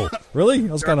 he? Oh, really?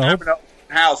 I was kind of Having hoping.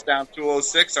 an house down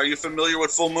 206. Are you familiar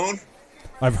with Full Moon?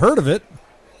 I've heard of it.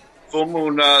 Full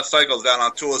Moon Cycles down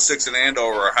on 206 in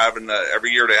Andover are having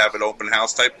every year they have an open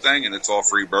house type thing, and it's all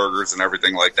free burgers and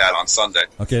everything like that on Sunday.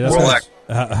 Okay, that's We're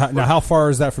nice. Now, how far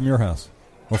is that from your house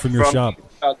or from your shop?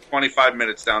 About 25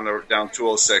 minutes down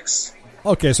 206.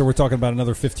 Okay, so we're talking about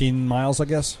another 15 miles, I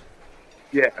guess.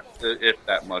 Yeah, if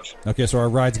that much. Okay, so our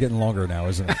ride's getting longer now,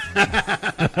 isn't it?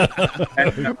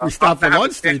 And, We stopped for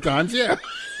lunch 3 times. Yeah.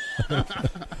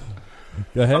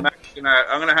 Go ahead.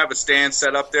 I'm gonna have a stand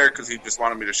set up there because he just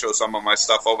wanted me to show some of my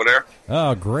stuff over there.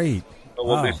 Oh, great. So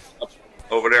we'll Wow. be up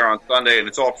over there on Sunday, and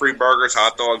it's all free burgers,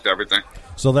 hot dogs, everything.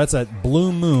 So that's at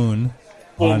Blue Moon.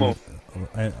 Full Moon.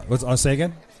 I'll say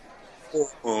again? Full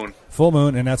Moon. Full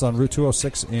Moon, and that's on Route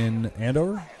 206 in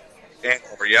Andover?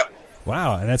 Andover, yep.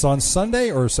 Wow, and that's on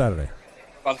Sunday or Saturday?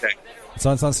 Sunday. It's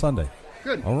on Sunday.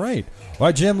 Good. All right. All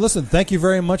right, Jim, listen, thank you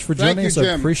very much for Thank joining you, us. I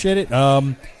Jim. appreciate it.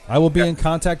 I will be in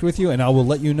contact with you, and I will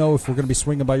let you know if we're going to be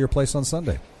swinging by your place on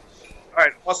Sunday. All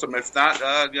right, awesome. If not,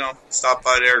 stop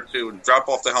by there too. Drop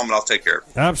off the helmet. I'll take care of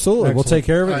it. Absolutely, we'll take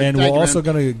care of it, All right, and thank we're you, also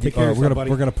man. going care of to yourself,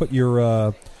 we're going to put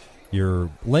your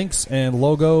links and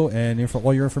logo and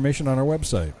all your information on our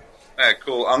website. All right,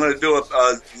 cool. I'm going to do a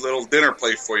little dinner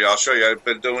plate for you. I'll show you. I've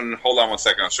been doing. Hold on one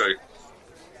second. I'll show you.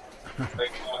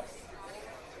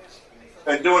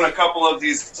 Been doing a couple of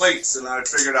these plates, and I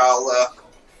figured I'll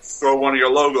throw one of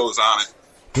your logos on it.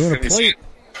 Doing a Can you see plate. it?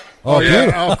 Oh, yeah.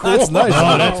 beautiful. Oh, cool. That's nice.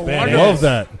 Oh, that's I badass. love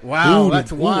that. Wow,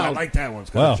 that's Ooh, wild. I like that one. It's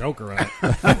got Wow. a Joker on it.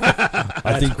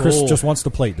 I think Chris cool. just wants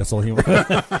the plate. That's all he wants.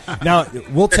 Now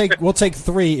we'll take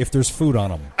 3 if there's food on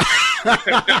them.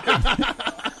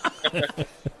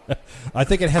 I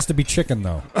think it has to be chicken,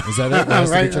 though. Is that it? It has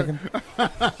Right. to be chicken.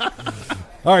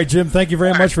 All right, Jim. Thank you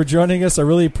very much for joining us. I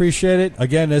really appreciate it.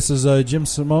 Again, this is Jim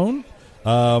Simone.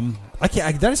 I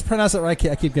can't. Did I just pronounce it right?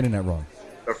 I keep getting that wrong.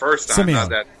 The first time, not Simeon.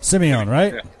 that. Simeon,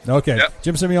 right? Yeah. Okay. Yep.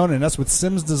 Jim Simeon, and that's with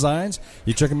Sims Designs.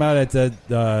 You check him out at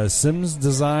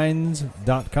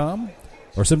simsdesigns.com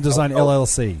or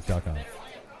simdesignllc.com.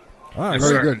 All right. Yes,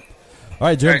 Very sir. good. All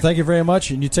right, Jim, All right. thank you very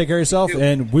much, and you take care of yourself, Thank you.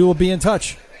 and we will be in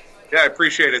touch. Yeah, I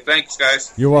appreciate it. Thanks,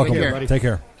 guys. You're welcome. care, buddy. Take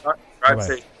care. All right, Bye-bye.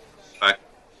 safe. Bye.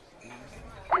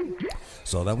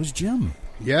 So that was Jim.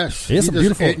 Yes. He has some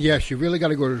beautiful- Yes, you really got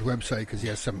to go to his website because he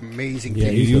has some amazing Yeah,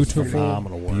 things. he does Beautiful,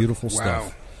 phenomenal work. beautiful Wow.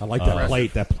 stuff. I like that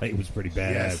plate. That plate was pretty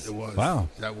badass. Yes, it was. Wow.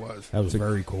 That was. That was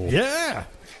very cool. Yeah,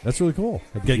 that's really cool.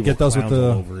 Evil Get those with clowns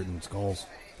all the over it and skulls.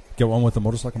 get one with the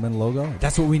Motorcycle Men logo.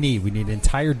 That's what we need. We need an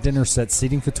entire dinner set,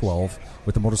 seating for 12,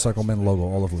 with the Motorcycle Men logo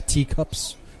all over, with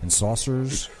teacups and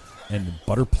saucers and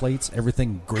butter plates,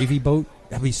 everything. Gravy boat.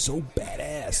 That'd be so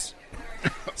badass.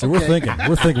 So we're thinking.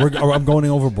 I'm going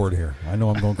overboard here. I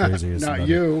know I'm going crazy. It's Not about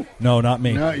you. it. No, not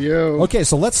me. Not you. Okay,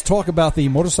 so let's talk about the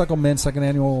Motorcycle Men second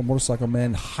annual Motorcycle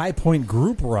Men High Point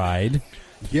Group Ride,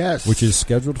 Yes. which is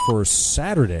scheduled for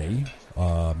Saturday,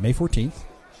 May 14th.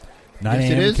 9 Yes,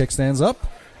 it a.m. is. Kickstands up.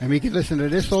 And we can listen to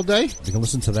this all day? You can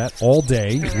listen to that all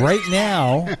day.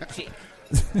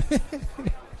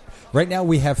 Right now,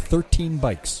 we have 13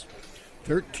 bikes.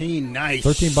 13. Nice.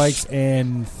 13 bikes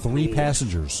and 3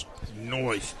 passengers.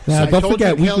 Noise. Now, I don't told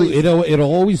forget, you, Kelly,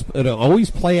 it'll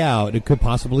always play out. It could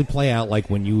possibly play out like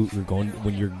when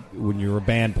you're a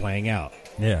band playing out.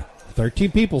 Yeah.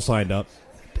 13 people signed up.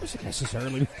 Doesn't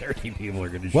necessarily mean 13 people are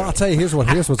going to show. Well, I'll tell you, here's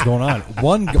what's going on.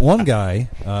 One guy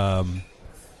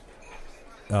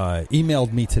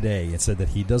emailed me today and said that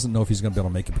he doesn't know if he's going to be able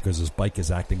to make it because his bike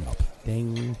is acting up.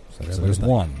 Ding. So there's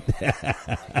one.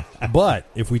 But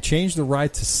if we change the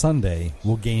ride to Sunday,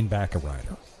 we'll gain back a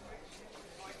rider.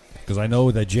 Because I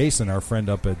know that Jason, our friend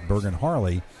up at Bergen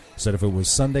Harley, said if it was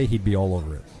Sunday, he'd be all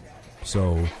over it.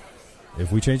 So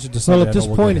if we change it to Sunday, Well, at this I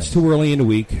know we'll point, get it's him. too early in the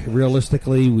week.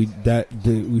 Realistically,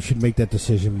 we should make that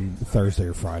decision Thursday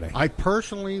or Friday. I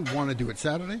personally want to do it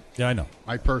Saturday. Yeah, I know.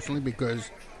 I personally, because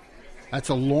that's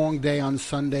a long day on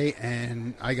Sunday,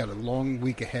 and I got a long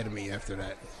week ahead of me after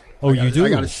that. Oh, I got you do? I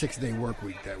got a 6-day work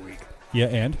week that week. Yeah,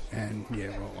 and? And,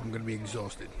 I'm going to be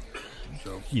exhausted.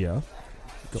 So, Yeah.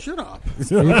 shut up.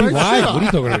 Why? What are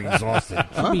you talking about? Exhausted.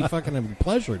 It'd be fucking a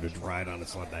pleasure to ride on a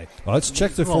Sunday. Well, let's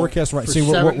check the forecast right. For See,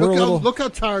 we're a look, little... look how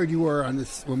tired you were on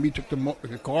this when we took the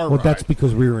car Well, ride. that's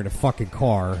because we were in a fucking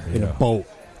car in a Yeah. boat.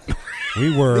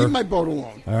 We were... Leave my boat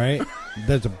alone. All right,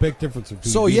 there's a big difference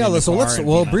between. So being yeah, in the so car let's and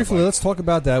being on the briefly bike. let's talk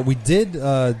about that. We did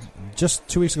just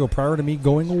 2 weeks ago, prior to me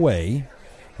going away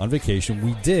on vacation,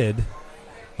 we did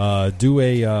do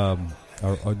a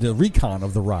recon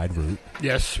of the ride route,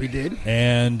 Yes, we did.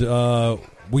 and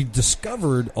we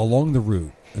discovered along the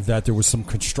route that there was some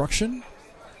construction.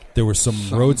 There were some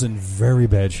roads in very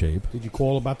bad shape. Did you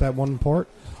call about that one part?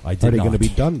 I Are did they not. going to be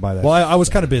done by that? Well, I was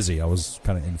kind of busy. I was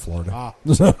kind of in Florida.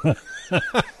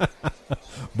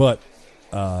 But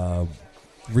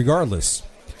regardless,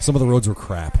 some of the roads were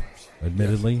crap,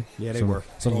 admittedly. Yeah, they Some- were.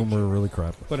 Some of them were really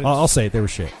crap. But it's- I'll say it, they were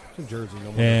shit. It's in Jersey,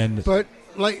 no more. And But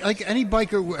like any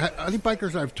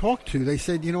bikers I've talked to, they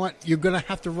said, you know what, you're going to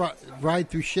have to ride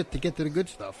through shit to get to the good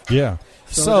stuff. yeah.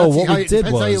 So So that's what how we it did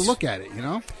depends how you was, look at it, you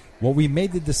know? what we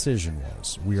made the decision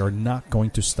was, we are not going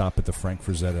to stop at the Frank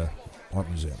Frazetta Art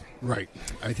Museum. Right.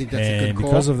 I think that's a And good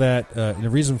call. because of that, and the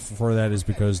reason for that is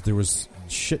because there was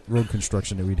shit road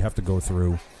construction that we'd have to go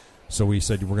through. So we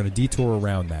said we're going to detour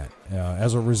around that.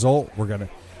 As a result,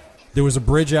 there was a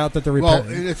bridge out that they're well,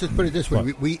 repairing. let's just put it this way: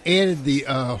 What? we added the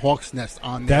Hawk's Nest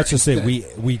on there. That's just it.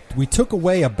 instead. We took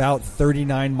away about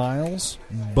 39 miles,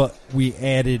 but we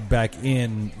added back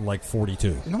in like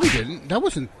 42. No, we didn't. That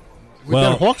wasn't.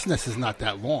 Well- that Hawk's Nest is not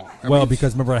that long. I Well, mean,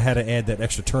 because remember I had to add that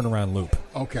extra turnaround loop.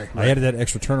 okay, I added that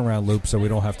extra turnaround loop so we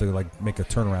don't have to like make a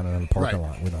turnaround in the parking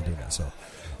Right. lot. We don't do that. So,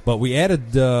 But we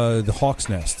added the Hawk's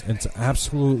Nest, and it's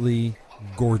absolutely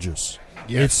gorgeous.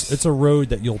 Yes. It's a road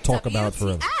that you'll talk about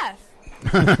forever.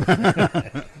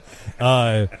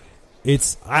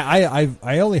 It's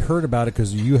I only heard about it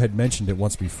because you had mentioned it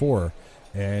once before,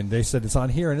 and they said it's on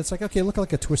here, and it's like, okay, it looked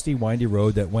like a twisty, windy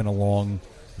road that went along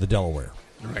the Delaware.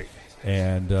 Right.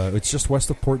 And it's just west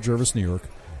of Port Jervis, New York.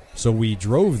 So we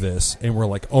drove this, and we're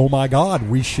like, oh my God,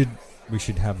 we should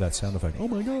have that sound effect. Oh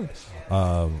my God.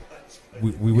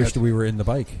 We wished we were in the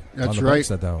bike. That's on the right. Bikes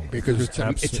that down. Because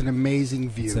it's an amazing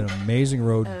view. It's an amazing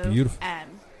road. Beautiful. OMG.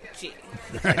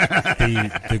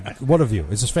 What a view.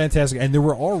 It's just fantastic. And there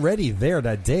were already there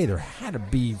that day. There had to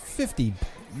be 50,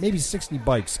 maybe 60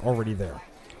 bikes already there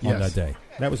on that day.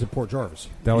 That was at Port Jarvis.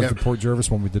 That was at Port Jervis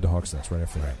when we did the Hawks Nest right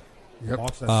after that.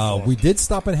 Yep. We did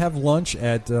stop and have lunch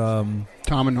at Tom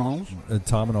and Arnold's.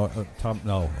 Tom and Arnold's.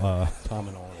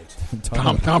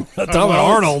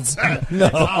 No,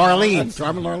 Arlene.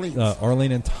 Tom and Arlene.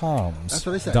 Arlene and Tom's. That's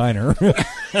what I said. Diner.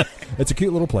 It's a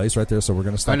cute little place right there, so we're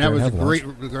going to stop And there that was and have a lunch.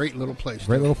 great little place.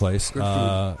 Great little place. Good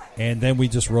food. And then we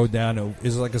just rode down.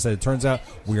 Is like I said, it turns out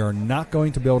we are not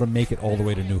going to be able to make it all the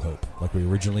way to New Hope like we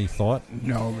originally thought.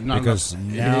 No, not because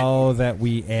enough. now that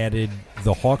we added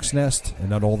the Hawk's Nest and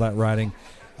not all that riding,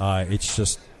 it's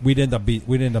just we'd end up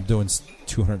doing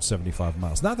 275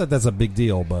 miles. Not that that's a big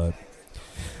deal, but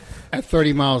at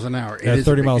 30 miles an hour. At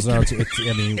 30 miles an hour,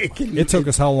 it took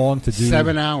us how long to do?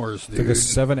 7 hours, dude. It took us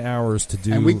 7 hours to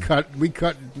do. And we cut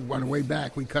on the way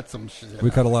back. We cut some shit.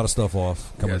 We cut a lot of stuff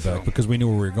off coming back so. because we knew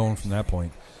where we were going from that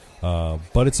point.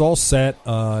 But it's all set.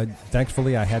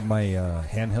 Thankfully, I had my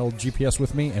handheld GPS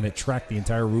with me, and it tracked the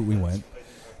entire route we went.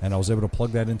 And I was able to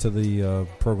plug that into the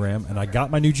program, and I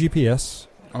got my new GPS.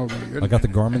 Oh, very good. I got the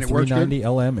Garmin And it works 390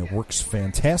 LM. It works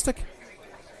fantastic.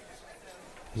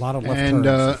 A lot of left and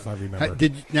turns, if I remember.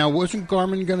 Now, wasn't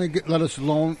Garmin going to let us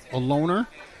loan a loaner?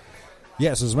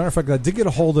 Yes, as a matter of fact, I did get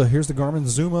a hold of. Here's the Garmin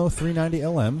Zumo 390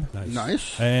 LM.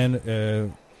 Nice.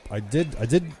 And I did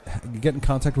get in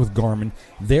contact with Garmin.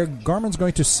 Garmin's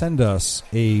going to send us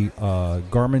a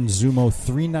Garmin Zumo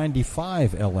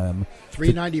 395 LM.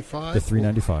 395. The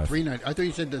 395. 390. I thought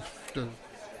you said the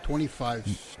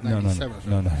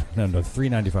 2597. No,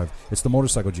 395. It's the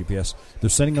motorcycle GPS. They're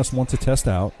sending us one to test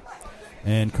out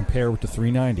and compare with the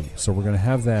 390. So we're going to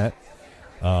have that.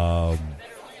 I'll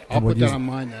put that on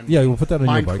mine then. Yeah, we'll put that on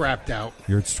your bike. Mine crapped out.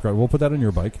 We'll put that on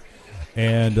your bike.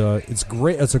 And it's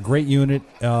great. It's a great unit.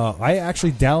 I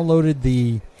actually downloaded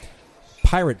the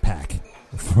Pirate Pack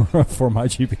for my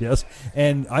GPS.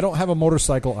 And I don't have a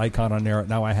motorcycle icon on there.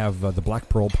 Now I have the Black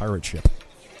Pearl Pirate Ship.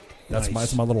 That's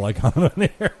my little icon on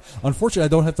there. Unfortunately, I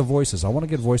don't have the voices. I want to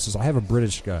get voices. I have a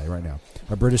British guy right now.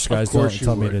 My British guy's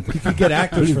telling me to. You can get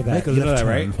actors for that. You know that,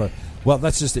 right? Well,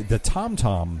 that's just it. The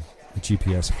TomTom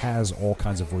GPS has all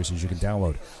kinds of voices you can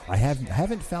download. I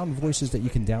haven't found voices that you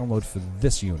can download for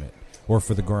this unit or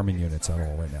for the Garmin units at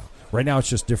all right now. Right now, it's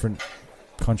just different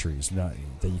countries that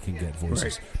you can get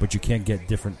voices, but you can't get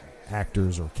different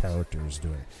actors or characters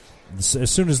doing it.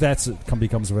 As soon as that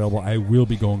becomes available, I will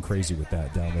be going crazy with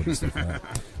that, downloading stuff.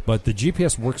 But the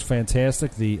GPS works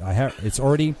fantastic. It's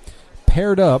already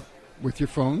paired up with your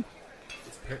phone.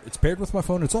 It's paired with my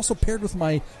phone. It's also paired with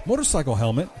my motorcycle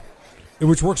helmet,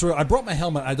 which works. I brought my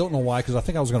helmet. I don't know why, because I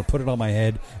think I was going to put it on my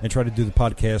head and try to do the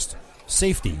podcast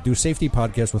do a safety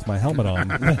podcast with my helmet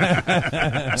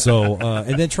on. So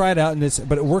and then try it out,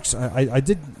 but it works. I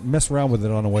did mess around with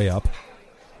it on the way up.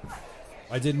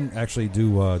 I didn't actually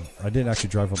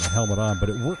drive with my helmet on, but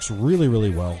it works really, really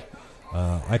well.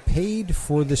 I paid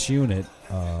for this unit.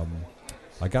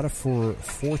 I got it for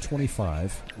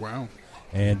 $425. Wow!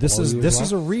 And this is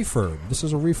a refurb. This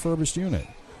is a refurbished unit.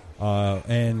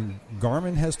 And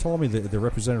Garmin has told me, the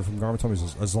representative from Garmin told me,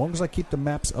 as long as I keep the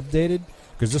maps updated,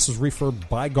 because this is refurbed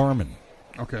by Garmin.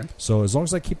 Okay. So as long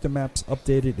as I keep the maps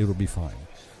updated, it'll be fine.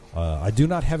 I do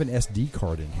not have an SD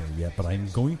card in here yet, but I'm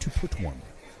going to put one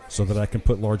so that I can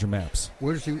put larger maps.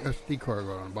 Where does the SD card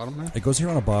go, on the bottom there? It goes here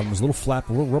on the bottom. There's a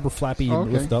little rubber flappy you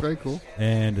lift up. Very cool.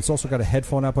 And it's also got a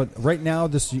headphone output. Right now,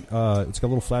 it's got a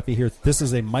little flappy here. This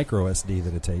is a micro SD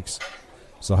that it takes.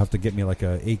 So I'll have to get me like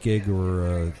a 8 gig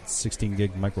or a 16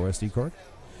 gig micro SD card.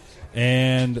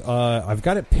 And I've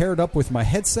got it paired up with my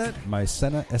headset, my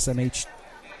Sena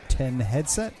SMH10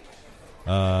 headset.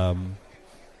 And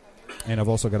I've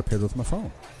also got it paired with my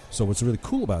phone. So what's really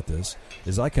cool about this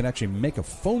is I can actually make a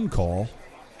phone call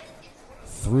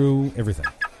through everything.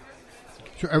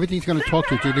 So everything's going to talk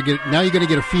to you. Now you're going to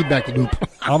get a feedback loop.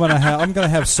 I'm going to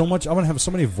have so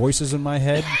many voices in my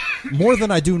head, more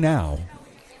than I do now.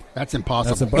 That's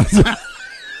impossible.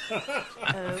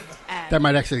 That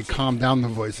might actually calm down the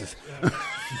voices.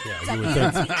 Yeah, you would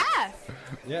think.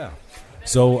 Yeah.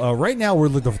 So right now,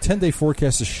 the 10-day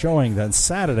forecast is showing that on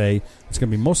Saturday it's going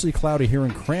to be mostly cloudy here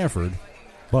in Cranford,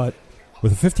 but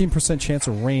with a 15% chance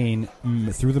of rain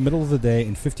through the middle of the day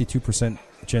and 52%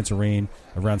 chance of rain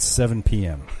around 7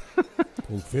 p.m.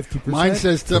 50%. Mine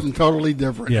says something totally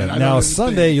different. Yeah. and I Now don't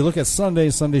Sunday, understand. you look at Sunday.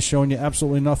 Sunday's showing you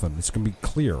absolutely nothing. It's going to be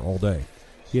clear all day.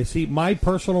 Yeah, see, my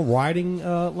personal riding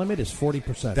limit is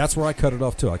 40%. That's where I cut it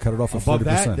off too. I cut it off at Above 40%.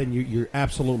 that, then you're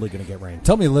absolutely going to get rain.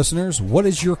 Tell me, listeners, what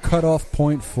is your cutoff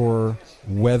point for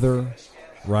weather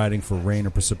riding for rain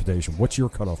or precipitation? What's your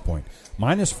cutoff point?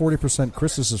 Mine is 40%.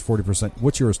 Chris's is 40%.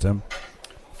 What's yours, Tim?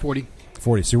 40.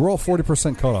 40. See, we're all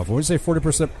 40% cutoff. When we say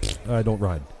 40%, I don't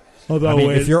ride. Although, I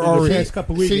mean, if you're in already- the past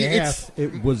couple of weeks See, and a it's- half,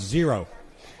 it was 0.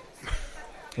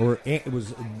 Or it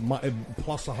was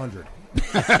plus 100.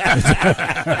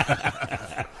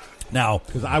 Now,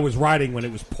 Because I was riding when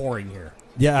it was pouring here.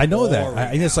 yeah, I know that.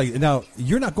 Pouring It's like now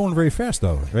you're not going very fast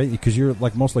though, right? Because you're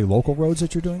like mostly local roads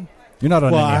that you're doing. You're not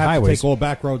on Well, any I have highways. to take all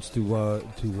back roads to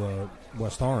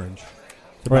West Orange.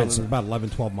 It's Right, about, so- about 11,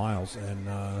 12 miles. And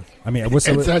I mean, what's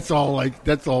the,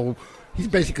 That's all. He's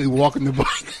basically walking the bike.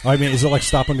 I mean, is it like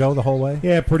stop and go the whole way?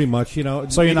 yeah, pretty much. You know,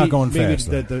 So you're not going maybe fast,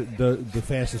 The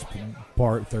fastest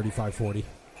part, 35, 40.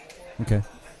 Okay.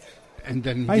 And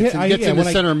then I he hit- gets, I- gets yeah, in the when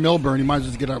I- center of Millburn. He might as well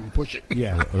just get up and push it.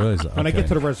 Yeah. Really? When I Okay. get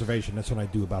to the reservation, that's when I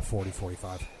do about 40,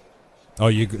 45. Oh,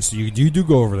 you do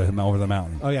go over the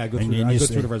mountain. Oh, yeah, I go And through, you I go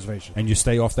just- through the reservation. And you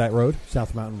stay off that road?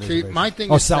 South Mountain See, Reservation. my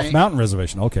thing Oh, is South saying, Mountain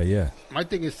Reservation. Okay, yeah. My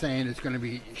thing is saying it's going to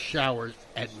be showers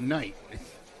at night. It's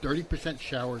 30%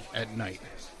 showers at night.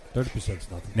 30% is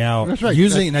nothing. Now, That's right.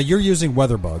 now you're using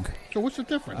WeatherBug. So what's the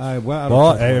difference? I don't Well,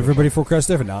 trust everybody forecasts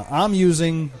different. Now, I'm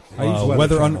using I use Weather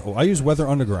Weather. Channel. I use Weather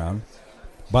Underground.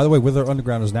 By the way, Weather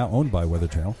Underground is now owned by Weather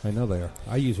Channel. I know they are.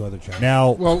 I use Weather Channel.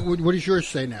 Now, well, what does yours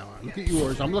say now? Look at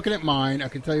yours. I'm looking at mine. I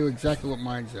can tell you exactly what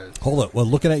mine says. hold it. Well,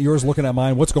 looking at yours, looking at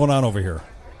mine. What's going on over here?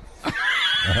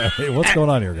 Hey, what's going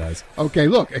on here, guys? Okay,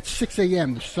 look, it's 6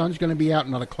 a.m. The sun's going to be out,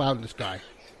 not a cloud in the sky.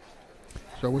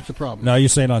 So what's the problem? Now you're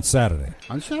saying on Saturday.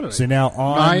 On Saturday. See now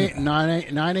on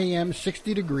 9 a.m.,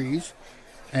 60 degrees,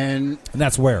 and and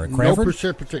that's where in no Cranford.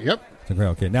 precipitation. Yep.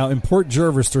 Okay. Now in Port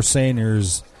Jervis, they're saying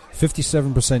there's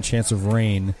 57% chance of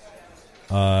rain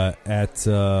at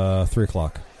 3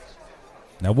 o'clock.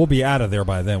 Now we'll be out of there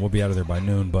by then. We'll be out of there by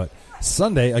noon. But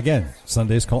Sunday's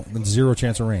 0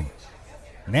 chance of rain.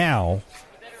 Now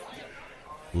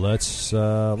let's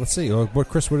see. What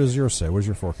Chris? What does yours say? What does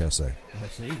your forecast say?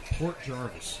 Let's see. Port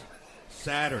Jarvis.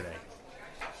 Saturday.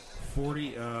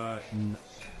 40.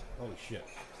 Holy shit.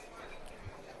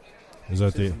 Is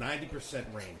that the 90%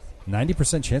 rain.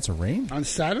 90% chance of rain? On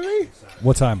Saturday?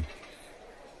 What time?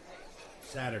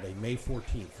 Saturday, May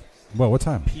 14th. Well, what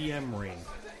time? PM rain.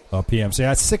 PM. See,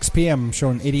 at 6 p.m., I'm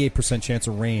showing 88% chance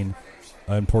of rain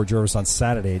in Port Jervis on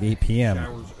Saturday at 8 p.m.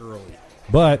 Showers early.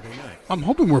 But, Saturday night. I'm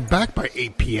hoping we're back by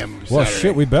 8 p.m. well, Saturday.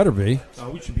 shit, we better be.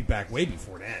 We should be back way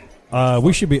before then.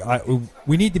 We should be.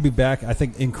 We need to be back. I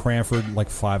think in Cranford like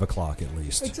 5 o'clock at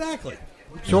least. Exactly.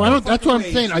 So I don't. That's what I'm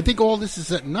Fucking saying. ways. I think all this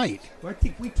is at night. I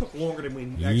think we took longer than we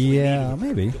actually Yeah, needed.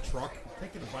 maybe. The truck,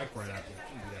 taking the bike ride out there,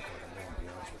 shouldn't be that fucking long, to be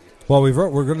honest with you.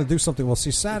 Well, we're going to do something. We'll see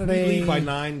If we Saturday. leave by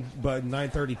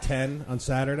 9:30, 10 on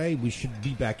Saturday, we should be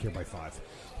back here by 5.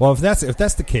 Well, if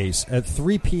that's the case, at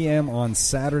 3 p.m. on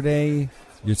Saturday,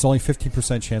 it's only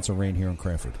 15% chance of rain here in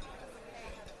Cranford.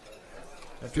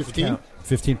 15.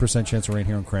 15% chance of rain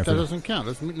here in That Cranford. doesn't count.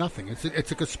 That's nothing. It's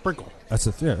like a sprinkle. That's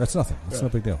nothing. That's no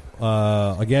big deal.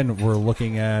 Again, we're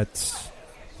looking at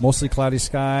mostly cloudy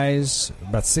skies.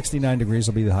 About 69 degrees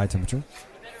will be the high temperature.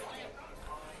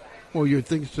 Well, your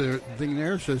thing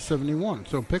there says 71.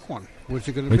 So pick one. What's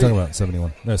it going What to are be? you talking about?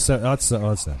 71. No, that's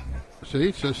that. Yeah. See,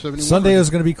 it says 71. Sunday is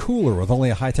going to be cooler with only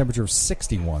a high temperature of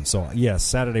 61. So, yes,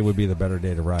 Saturday would be the better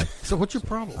day to ride. So what's your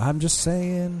problem? I'm just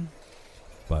saying.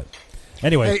 But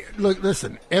anyway, Hey, look,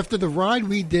 listen. After the ride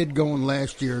we did going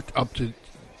last year up to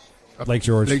Lake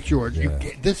George. you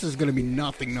Yeah. this is going to be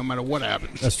nothing no matter what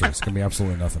happens. That's true. It's going to be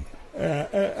absolutely nothing.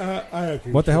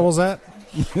 What the hell was that?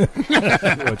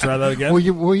 We'll try that again.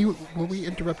 Were we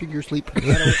interrupting your sleep? I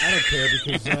don't care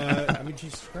because, I mean,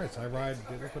 Jesus Christ, I ride.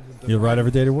 You ride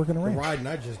every day to work in the The rain. riding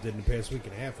I just did in the past week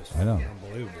and a half is I know.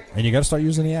 unbelievable. And you got to start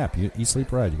using the app. Eat, Sleep,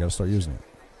 Ride. You got to start using it.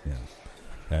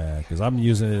 Yeah. Because I'm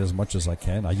using it as much as I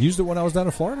can. I used it when I was down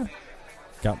in Florida.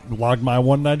 Logged my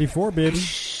 194, baby.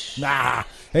 Nah.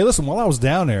 Hey, listen. While I was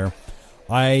down there,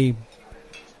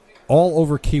 all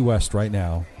over Key West right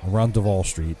now, around Duval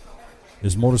Street,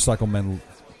 is Motorcycle Men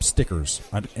stickers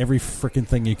on every freaking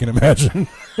thing you can imagine.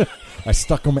 I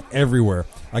stuck them everywhere.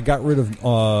 I got rid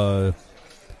of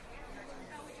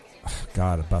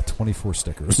God, about 24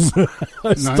 stickers.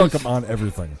 I stuck them on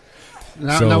everything.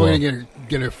 Now, So, now we're gonna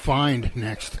get a find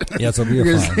next. Yeah, it's gonna be a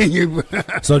Because fine. you-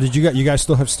 So you guys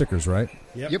still have stickers, right?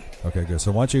 Yep. Okay, good.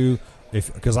 So why don't you,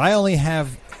 because I only have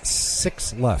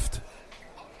 6 left.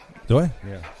 Do I?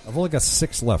 Yeah. I've only got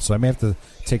 6 left, so I may have to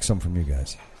take some from you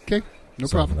guys. Okay, no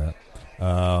Sorry problem. for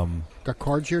that. Got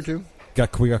cards here too. I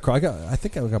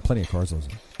think I got plenty of cards.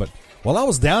 But while I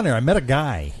was down there, I met a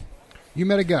guy. You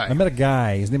met a guy. I met a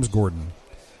guy. His name is Gordon.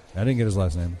 I didn't get his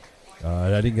last name. I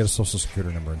didn't get a social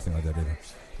security number or anything like that either.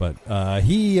 But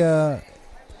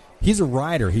he's a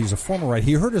rider. He's a former rider.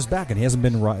 He hurt his back and he hasn't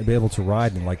been able to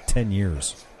ride in like 10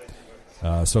 years.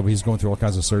 So he's going through all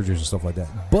kinds of surgeries and stuff like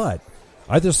that. But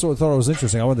I just thought it was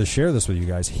interesting. I wanted to share this with you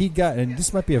guys. He got, and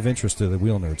this might be of interest to the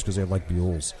wheel nerds because they like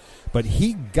Buells, but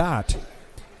he got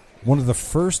one of the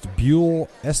first Buell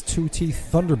S2T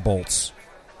Thunderbolts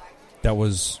that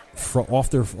was off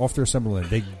their assembly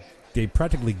line. They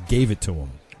practically gave it to him.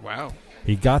 Wow.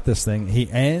 He got this thing.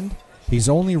 He's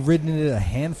only ridden it a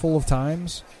handful of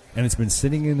times, and it's been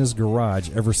sitting in his garage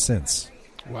ever since.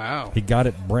 Wow. He got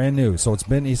it brand new. So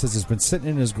he says it's been sitting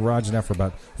in his garage now for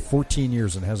about 14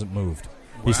 years and hasn't moved.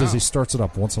 He says he starts it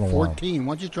up once in a while. 14.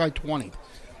 Why don't you try 20?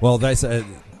 Well,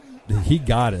 he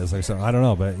got it. As I said, I don't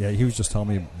know, but yeah, he was just telling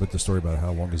me with the story about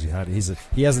how long has he had it.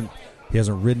 He hasn't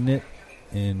ridden it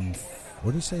in,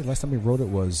 what did he say? Last time he rode it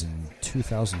was in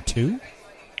 2002.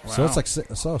 Wow. So it's like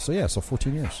so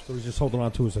 14 years. So he's just holding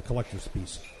on to it as a collector's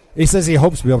piece. He says he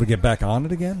hopes to be able to get back on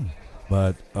it again,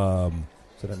 but So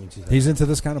that means he's into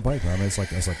this kind of bike. I mean, it's like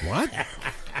what?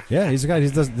 Yeah, he's a guy. He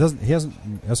hasn't.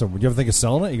 I said, would you ever think of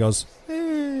selling it? He goes,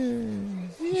 you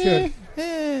should.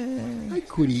 I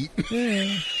could eat.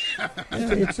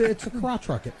 It's a crotch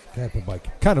rocket type of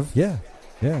bike. kind of, yeah.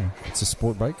 It's a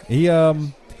sport bike.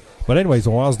 But anyways,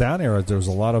 while I was down there was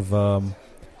a lot of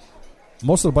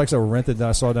most of the bikes that were rented that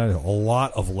I saw down there. A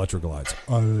lot of electric glides.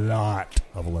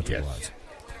 Yes.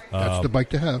 That's the bike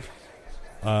to have.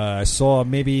 I saw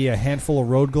maybe a handful of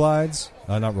road glides.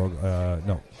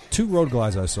 Two road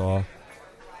glides I saw,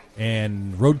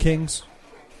 and Road Kings.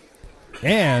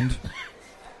 And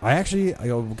I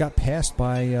got passed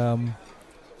by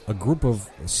a group of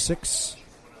 6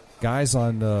 guys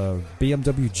on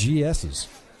BMW GSs.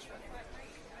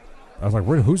 I was like,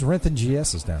 who's renting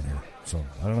GSs down here? So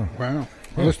I don't know. Wow.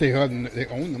 Unless they own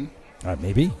them.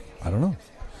 Maybe. I don't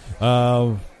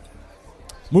know.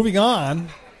 Moving on.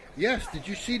 Yes. Did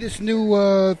you see this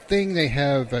new thing they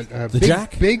have? The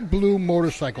Jack? Big Blue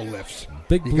motorcycle lifts.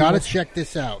 Big You Blue got to motor- check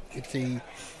this out. It's a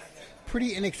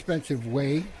pretty inexpensive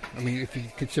way. I mean, if you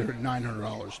consider it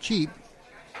 $900 cheap.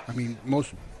 I mean,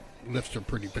 most lifts are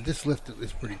pretty, but this lift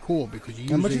is pretty cool because you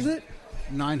use How much is it?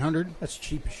 $900, That's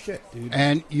cheap as shit, dude.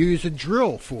 and you use a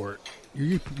drill for it.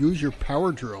 You use your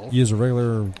power drill, Use a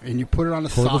regular. and you put it on a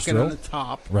cordless socket drill? on the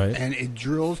top, Right. and it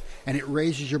drills, and it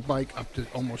raises your bike up to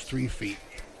almost 3 feet.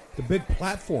 The big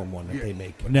platform one that they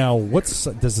make. Now, does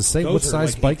it say what Those are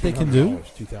size like bike they can do?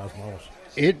 $2,000.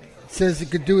 It says it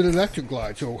could do an electric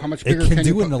glide. So how much It bigger can you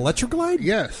do an put? electric glide?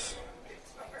 Yes,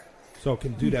 So it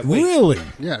can do that weight. Really?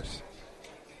 yes.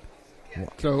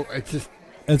 So it's just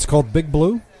And it's called Big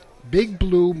Blue? Big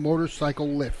Blue motorcycle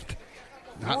lift.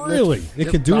 Not Really? lift, It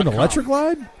can do an lift.com. electric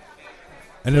glide? And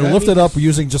So it'll that lift it means- up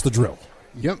using just a drill.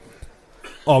 Yep.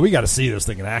 Oh, we got to see this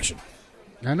thing in action.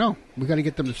 I know. We got to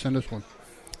get them to send us one.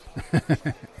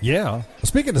 Yeah.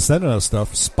 Speaking of sending us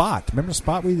stuff, Spot. Remember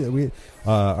Spot? We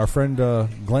our friend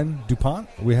Glenn DuPont.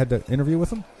 We had to interview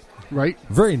with him. Right?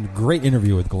 Very great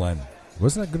interview with Glenn.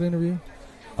 Wasn't that a good interview?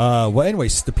 Well,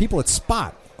 anyways, the people at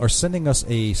Spot are sending us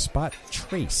a Spot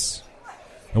Trace.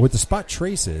 And what the Spot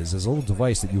Trace is a little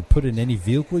device that you put in any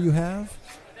vehicle you have,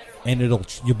 and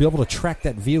you'll be able to track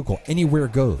that vehicle anywhere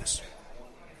it goes.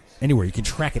 Anywhere. You can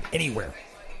track it anywhere.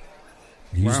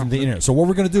 Using the internet. So what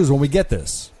we're going to do is when we get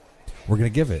this, we're going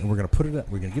to give it, and we're going to put it.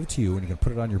 We're going to give it to you, and you're going to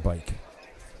put it on your bike,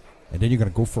 and then you're going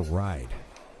to go for a ride,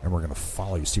 and we're going to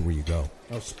follow you, see where you go.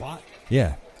 Oh, Spot?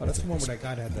 Yeah. Oh, that's the one where that guy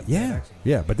had that. that Yeah, accident.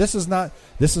 yeah, but this is not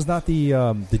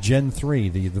the Gen 3,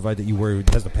 the device that you wear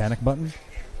that has the panic button.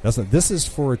 This is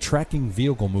for tracking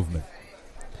vehicle movement.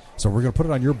 So we're going to put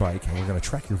it on your bike, and we're going to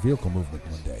track your vehicle movement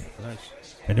one day. Nice.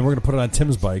 And then we're going to put it on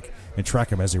Tim's bike and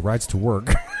track him as he rides to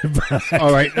work.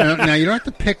 All right. Now, you don't have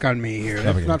to pick on me here.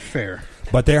 That's Okay. not fair.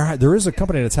 But there is a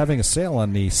company that's having a sale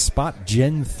on the Spot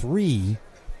Gen 3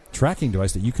 tracking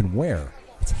device that you can wear.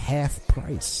 It's half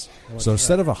price. So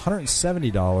instead of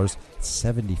 $170, it's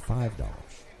 $75.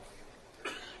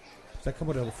 Does that come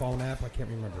with a phone app? I can't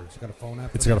remember. It's got a phone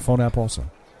app? It's got a phone app also.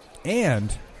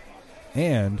 And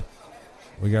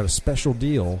we got a special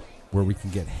deal where we can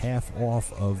get half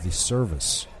off of the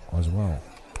service as well.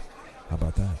 How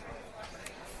about that?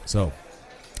 So,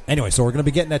 anyway, so we're going to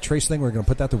be getting that trace thing. We're going to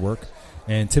put that to work.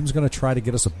 And Tim's going to try to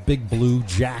get us a big blue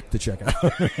jack to check out.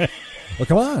 Well,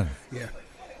 come on. Yeah,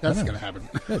 that's going to happen.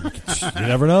 You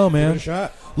never know, man. Give it a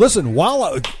shot. Listen,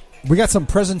 we got some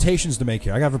presentations to make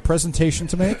here. I have a presentation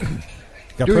to make.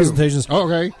 Got Do you? presentations.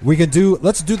 Oh, okay.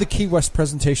 Let's do the Key West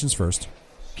presentations first.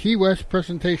 Key West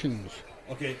presentations.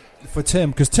 Okay. For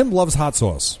Tim, because Tim loves hot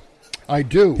sauce. I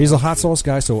do. He's a hot sauce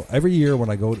guy, so every year when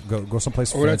I go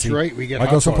someplace Oh, that's fancy, right. We get I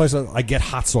hot go sauce. someplace, I get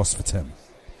hot sauce for Tim.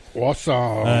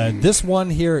 Awesome. This one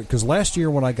here, because last year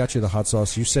when I got you the hot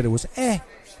sauce, you said it was it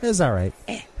was all right.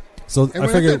 So I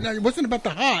figured, it wasn't about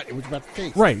the hot. It was about the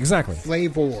taste. right, exactly.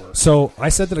 Flavor. So I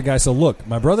said to the guy, so look,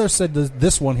 my brother said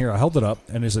this one here, I held it up,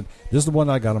 and he said, this is the one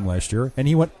I got him last year. And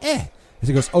he went, And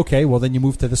he goes, okay, well, then you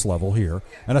move to this level here.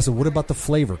 And I said, what about the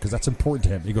flavor? Because that's important to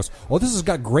him. He goes, oh, this has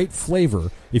got great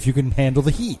flavor if you can handle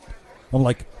the heat. I'm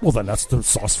like, well, then that's the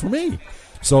sauce for me.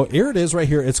 So here it is right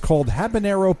here. It's called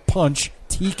Habanero Punch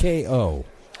TKO.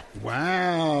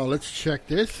 Wow. Let's check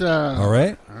this out. All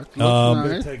right. That looks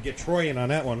nice. To get Troy in on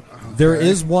that one. There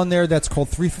is one there that's called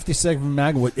 357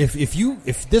 Magnum.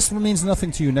 If this one means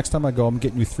nothing to you, next time I go, I'm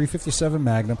getting you 357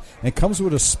 Magnum, and it comes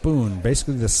with a spoon,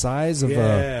 basically the size of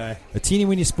a teeny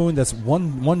weeny spoon. That's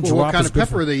one Well, drop. what kind is of good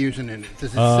pepper for are they using in it?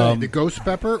 Does it say the ghost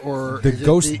pepper or the is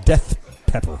ghost it death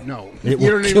pepper? No. It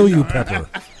You will don't kill even you know. pepper.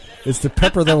 It's the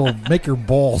pepper that will make your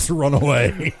balls run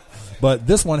away. But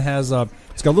this one has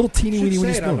it's got a little teeny Should weeny say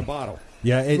weeny it on the spoon. bottle.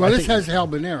 Yeah, Well, I this think- has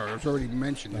habanero. It's already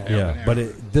mentioned. yeah,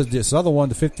 habanero. but this other one,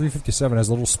 the 357, has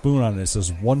a little spoon on it. It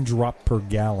says 1 drop per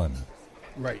gallon.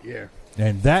 Right, yeah.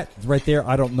 And that right there,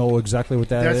 I don't know exactly what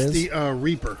that That's is. the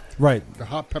Reaper. Right. The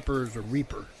hot pepper is a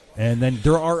Reaper. And then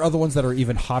there are other ones that are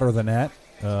even hotter than that.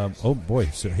 Oh, boy.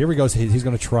 So here he goes. He's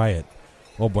going to try it.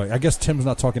 Oh, boy. I guess Tim's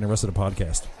not talking the rest of the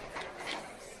podcast.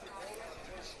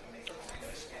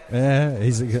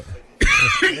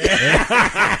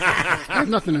 I have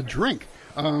nothing to drink.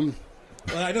 Well,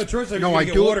 I know Troy said No, you're I gonna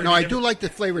get do. water. No, I do like the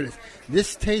flavor of this.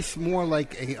 This tastes more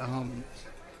like a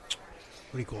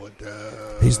what do you call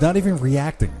it? He's not even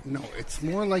reacting. No, it's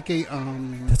more like a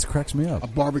That cracks me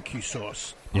up. barbecue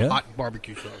sauce. Yeah? A hot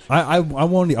barbecue sauce. I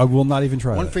won't. I will not even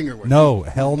try One that. finger with No, it.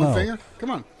 hell no. One finger?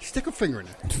 Come on, stick a finger in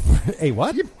it. Hey,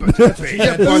 what? Here, that's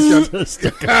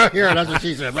what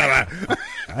she said.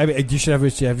 I mean, you should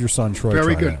have your son Troy.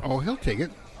 Very try good. that. Oh, he'll take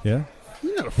it. Yeah.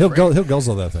 He's not He'll afraid. he'll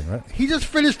guzzle that thing, right? He just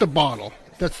finished a bottle.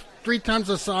 That's 3 times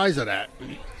the size of that.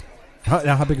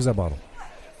 How big is that bottle?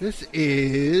 This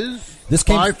is This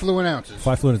came- 5 fluid ounces.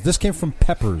 5 fluid. This came from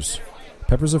Peppers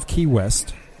of Key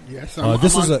West. Yes,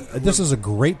 This is a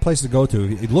great place to go to.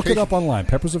 You look it up online.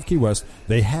 Peppers of Key West.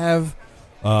 They have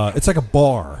it's like a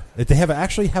bar. They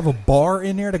actually have a bar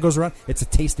in there that goes around. It's a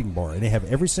tasting bar, and they have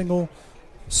every single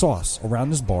sauce around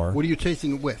this bar. What are you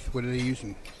tasting it with? What are they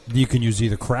using? You can use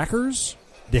either crackers.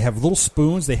 They have little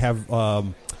spoons. They have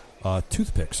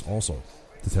toothpicks also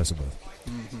to test it with.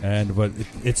 Mm-hmm. But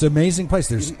it's an amazing place.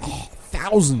 There's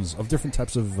thousands of different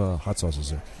types of hot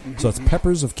sauces there. Mm-hmm. So it's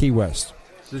Peppers of Key West.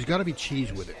 There's got to be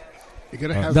cheese with it. You got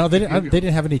to have. No, they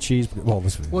didn't have any cheese. Well,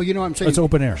 Well, you know what I'm saying. It's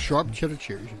open air. Sharp cheddar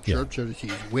cheese, sharp cheddar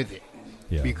cheese with it,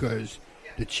 Yeah. because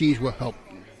the cheese will help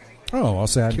Oh, I'll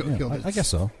say kill I guess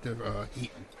so. the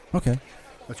heat. Okay.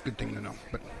 That's a good thing to know.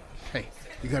 But hey,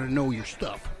 you got to know your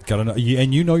stuff. Gotta know,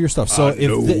 and you know your stuff. So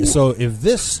if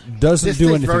this doesn't This do tastes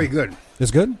anything, very good.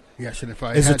 It's good. Yes, and if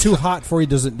I Is had it too some- hot for you?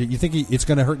 Do you think it's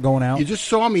going to hurt going out? You just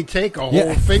saw me take a whole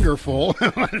Yeah. finger full.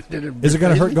 Is it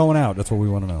going to hurt going out? That's what we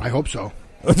want to know. I hope so.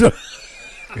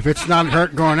 If it's not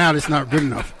hurt going out, it's not good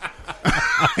enough.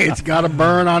 It's got to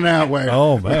burn on that way.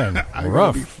 Oh man, I gotta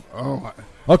rough. Okay,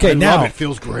 Okay, now. love it.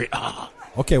 Feels great.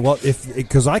 Okay, well,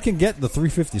 because I can get the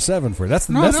 357 for you. That's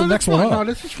the next fine. one up. No,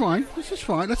 this is fine. This is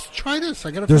fine. Let's try this.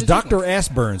 I got to. There's Dr.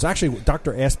 Ashburn's. Actually,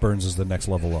 Dr. Ashburn's is the next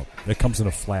level up. It comes in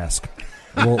a flask.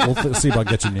 We'll see if I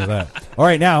get you near that. All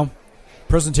right, now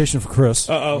presentation for Chris.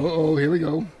 Oh, here we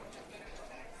go.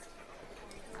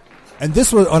 And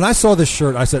this was when I saw this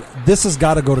shirt, I said, "This has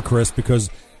got to go to Chris because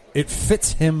it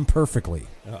fits him perfectly.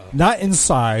 Not in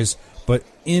size, but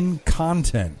in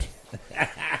content.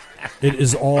 It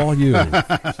is all you."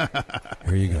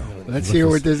 Here you go. Let's hear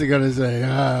what this is going to say.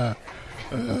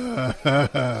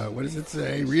 What does it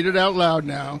say? Read it out loud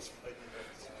now.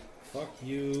 Fuck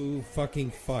you,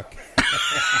 fucking fuck.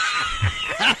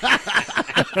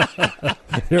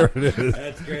 Here it is.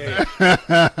 That's great.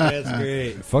 That's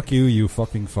great. Fuck you, you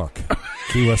fucking fuck.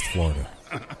 Key West, Florida.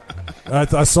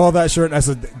 I saw that shirt and I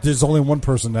said, "There's only one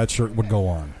person that shirt would go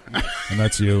on, and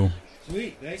that's you."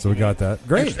 Sweet. Thanks. So we got that.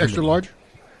 Great. Extra large?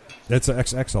 It's an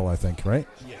XXL, I think, right?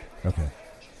 Yeah. Okay.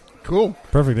 Cool.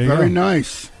 Perfect. There you Very go.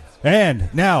 nice. And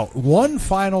now, one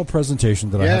final presentation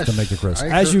that I have to Yes, make to Chris. I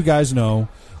As heard- you guys know,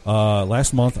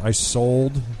 last month I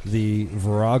sold the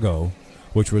Virago,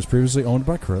 which was previously owned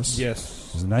by Chris. Yes.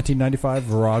 It was a 1995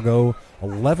 Virago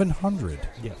 1100.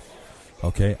 Yes.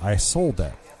 Okay, I sold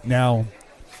that. Now,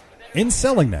 in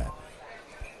selling that,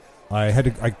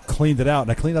 I cleaned it out,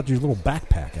 and I cleaned out your little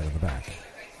backpack out of the back.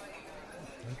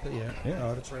 Yeah.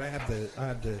 Oh, that's right.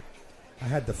 I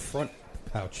had the front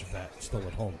pouch of that still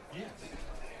at home.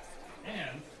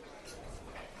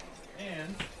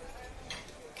 And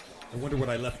I wonder what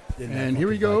I left in that And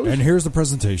here he fucking goes. And here's the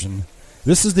presentation.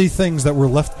 This is the things that were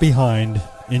left behind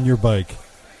in your bike.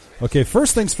 Okay,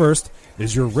 first things first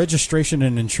is your registration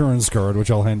and insurance card,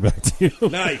 which I'll hand back to you.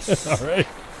 bike. Nice. All right.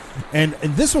 And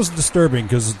this was disturbing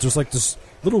because just like this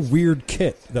little weird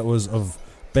kit that was of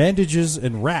bandages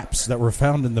and wraps that were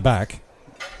found in the back.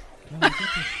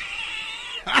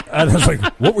 And I was like,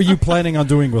 what were you planning on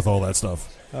doing with all that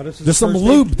stuff? Oh, this is There's the some first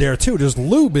lube aid- there, too. There's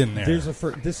lube in there.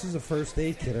 This is a first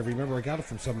aid kit. I remember I got it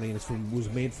from somebody, and it was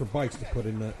made for bikes to put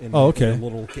in the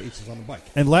little cases on the bike.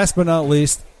 And last but not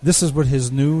least, this is what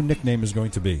his new nickname is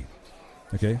going to be.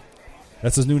 Okay?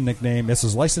 That's his new nickname. That's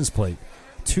his license plate.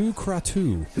 Two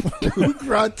Kratu.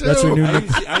 That's your new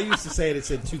nickname. I used to say it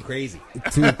said too crazy.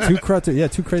 Two Kratu. Yeah,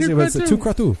 too crazy, Two but it's a Kratu. two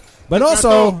Kratu. But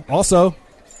Two also,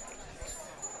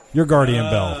 your Guardian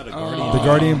Bell. The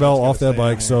Guardian Bell off that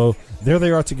bike. So there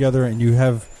they are together, and you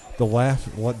have the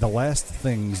last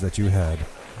things that you had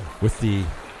with the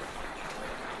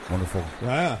wonderful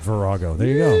Yeah. Virago. There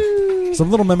you go. Some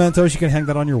little mementos. You can hang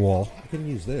that on your wall. I can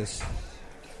use this.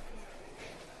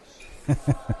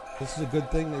 This is a good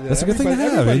thing. That's a good thing to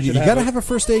have. You got to have a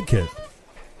first aid kit.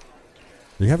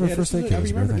 You have a first aid kit. I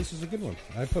It's a good remember thing. this is a good one.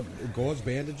 I put a gauze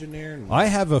bandage in there. And I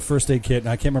have a first aid kit, and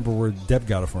I can't remember where Deb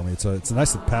got it for me. It's a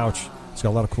nice little pouch. It's got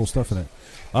a lot of cool stuff in it.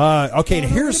 Okay, and Wait a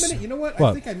here's minute. You know what?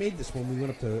 What? I think I made this when we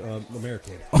went up to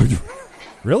American.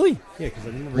 Really? Yeah, because I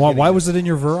remember. Why was it in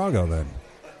your Virago then?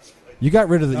 You got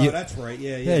rid of the. Oh, you- that's right.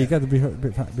 Yeah. yeah, you got to be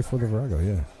before the Virago.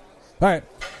 Yeah. All right.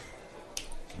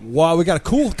 Wow, we got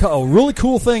a really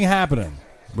cool thing happening.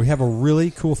 We have a really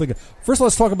cool thing. First,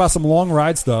 let's talk about some long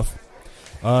ride stuff.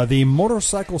 The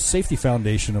Motorcycle Safety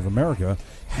Foundation of America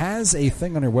has a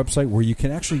thing on their website where you can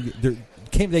actually.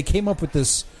 They came up with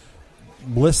this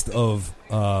list of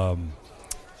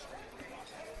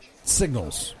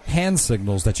signals, hand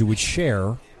signals that you would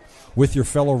share with your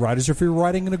fellow riders if you're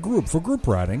riding in a group for group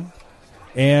riding,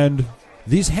 and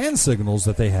these hand signals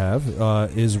that they have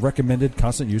is recommended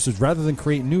constant usage. Rather than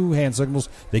create new hand signals,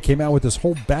 they came out with this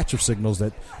whole batch of signals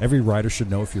that every rider should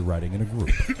know if you're riding in a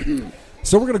group.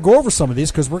 So we're going to go over some of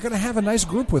these because we're going to have a nice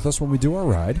group with us when we do our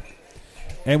ride,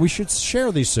 and we should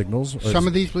share these signals. Some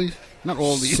of these, please. Not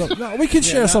all of these. No, we can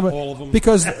share not some all of them.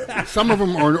 because Some of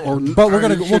them But we're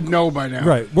gonna- should know by now.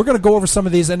 right, we're going to go over some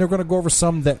of these, and we're going to go over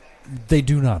some that they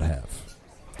do not have.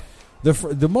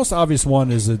 The most obvious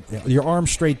one is that your arm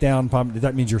straight down.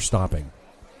 That means you're stopping.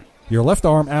 Your left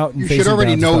arm out and You facing should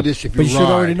already down to know stop. this if But you you should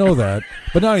already ride. know that.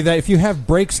 But not only that, if you have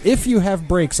brakes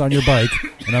on your bike,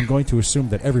 and I'm going to assume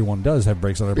that everyone does have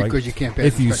brakes on their bike, Because you can't pass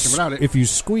if you inspection without it. if you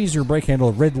squeeze your brake handle,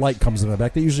 a red light comes in the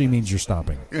back. That usually means you're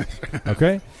stopping.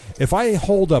 Okay? If I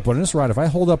hold up on this ride, if I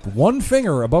hold up one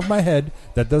finger above my head,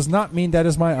 that does not mean that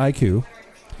is my IQ.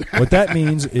 What that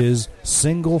means is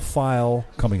single file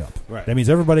coming up. Right. That means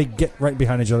everybody get right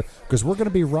behind each other because we're going to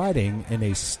be riding in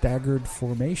a staggered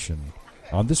formation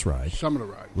on this ride. Some of the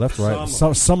ride. Left, right,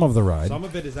 Some some of the ride. Some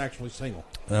of it is actually single.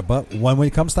 But when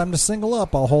it comes time to single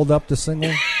up, I'll hold up the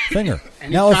single finger.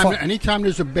 Now, if Anytime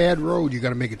there's a bad road, you got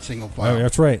to make it single Oh, file.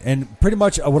 that's right. And pretty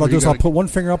much what I'll do you is I'll gotta- put one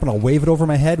finger up and I'll wave it over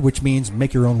my head, which means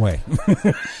make your own way.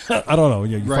 I don't know.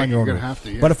 You Right, find your you're own gonna way. have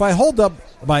to, yeah. But if I hold up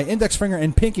my index finger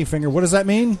and pinky finger, what does that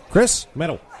mean, Chris?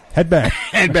 Metal. Headbang.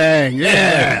 And bang,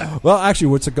 yeah. Well, actually,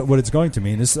 what it's going to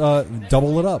mean is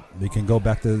double it up. You can go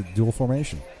back to dual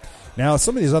formation. Now,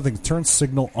 some of these other things, turn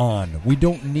signal on. We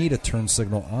don't need a turn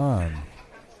signal on.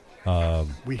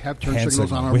 We have turn Hand signals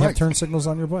signal. on our We bike. have turn signals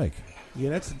on your bike.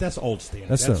 Yeah, that's old standard.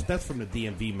 That's That's from the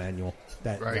DMV manual.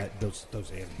 Right. Those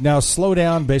hands. Now, slow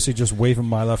down, basically just waving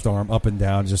my left arm up and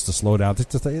down just to slow down.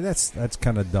 That's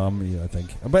kind of dumb, I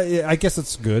think. But I guess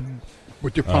it's good.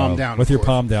 With your palm down. With of your course.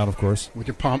 palm down, of course. With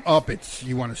your palm up,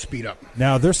 you want to speed up.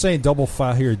 Now, they're saying double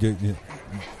file here.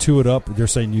 Two it up. They're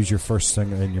saying use your first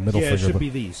finger and your middle Yeah, it finger. should but- be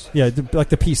these. Yeah, like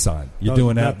the peace sign. You're No,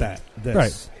 doing not that. This.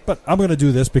 Right. But I'm going to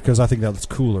do this because I think that's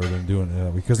cooler than doing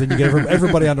it. Because then you get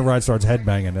everybody on the ride starts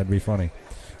headbanging. That'd be funny.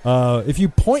 If you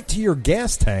point to your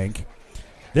gas tank,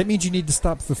 that means you need to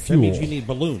stop for That fuel. means you need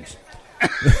balloons.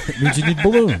 It means you need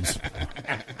balloons.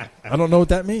 I don't know what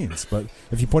that means, but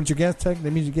if you point at your gas tank,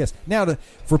 that means you gas. Now,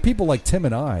 for people like Tim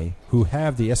and I who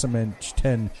have the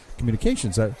SMH10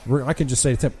 communications, I can just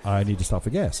say to Tim, I need to stop for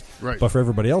gas. Right. But for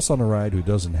everybody else on the ride who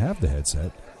doesn't have the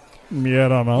headset, I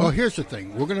don't know. Well, here's the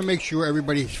thing. We're going to make sure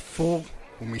everybody's full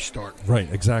when we start.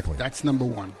 Right, exactly. That's number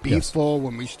one. Be Yes. full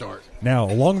when we start. Now,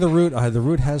 along the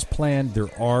route has planned, there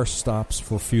are stops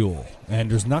for fuel. And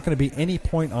there's not going to be any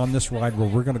point on this ride where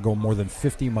we're going to go more than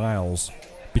 50 miles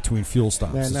between fuel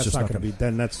stops. Then It's that's just not not going to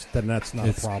gonna- be. That's not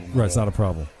a problem. Right, it's not a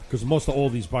problem. because most of all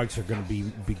these bikes are going to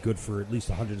be good for at least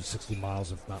 160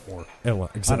 miles, if not more. On a full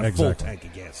Exactly. tank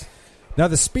of gas. Now,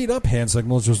 the speed up hand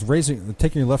signal is just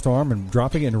taking your left arm and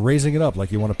dropping it and raising it up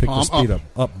like you want to pick the speed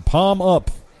up. Palm up.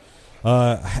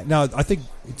 Now, I think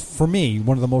for me,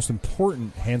 one of the most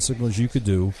important hand signals you could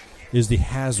do is the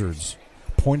hazards,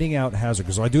 pointing out hazards.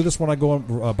 Because I do this when I go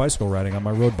on bicycle riding on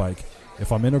my road bike.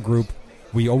 If I'm in a group,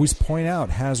 we always point out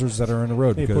hazards that are in the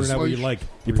road. Hey, because point it out where you like.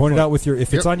 you point it out with your.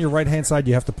 If it's on your right hand side,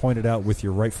 you have to point it out with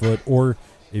your right foot, or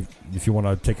if you want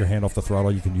to take your hand off the throttle,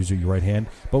 you can use your right hand.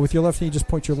 But with your left hand, you just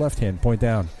point your left hand, point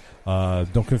down.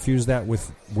 Don't confuse that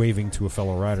with waving to a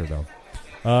fellow rider,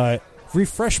 though.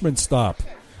 Refreshment stop.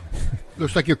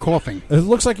 Looks like you're coughing. It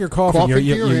looks like you're coughing. Coughing to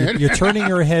your head. You're turning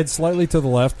your head slightly to the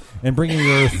left and bringing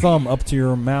your thumb up to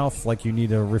your mouth like you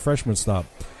need a refreshment stop.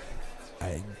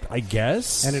 I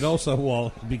guess. And it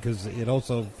also, because it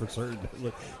also, for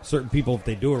certain people, if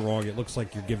they do it wrong, it looks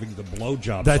like you're giving the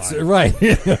blowjob That's sign. right.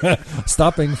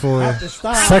 Stopping for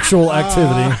sexual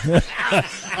activity.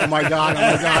 Oh my god! Oh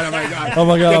my god! Oh my god! Oh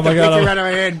my god! Oh my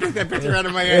Get god! that picture out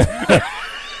of my head. Get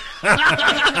that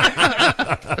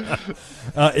picture out of my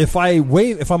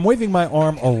head. If I'm waving my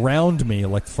arm around me,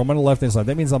 like from on the left hand side,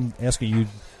 that means I'm asking you,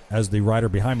 as the rider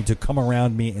behind me, to come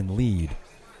around me and lead.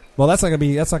 Well, that's not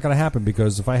gonna happen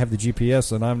because if I have the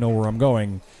GPS and I know where I'm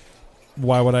going,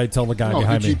 why would I tell the guy No,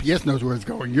 behind the me? GPS knows where it's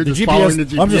going. You're The just following the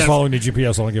GPS. I'm just following the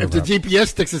GPS. I don't give a If the crap. GPS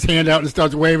sticks his hand out and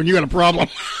starts waving, you got a problem.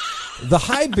 The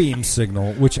high beam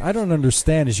signal, which I don't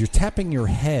understand, is you're tapping your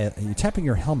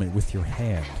helmet with your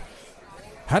hand.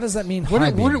 How does that mean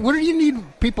high beam? What do you need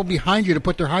people behind you to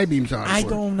put their high beams on? I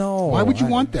for? don't know. Why would you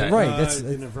want that? Right. That's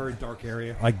in a very dark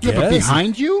area. I guess. Yeah, but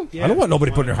behind you? I don't want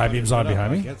nobody putting their high beams on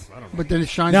behind me. But then it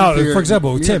shines. Now, into your- for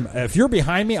example, yeah. Tim, if you're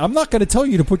behind me, I'm not going to tell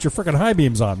you to put your freaking high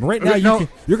beams on. Right now, No.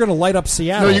 you're going to light up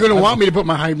Seattle. No, you're going to want me to put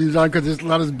my high beams on because it's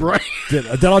not as bright. Then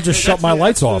I'll just shut my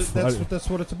lights off. That's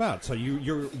what it's about. So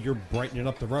you're brightening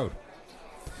up the road.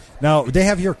 Now, they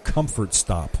have your comfort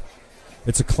stop.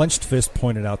 It's a clenched fist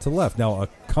pointed out to the left. Now,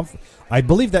 I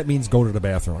believe that means go to the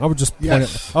bathroom. I would just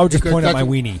Yes, point because at that's my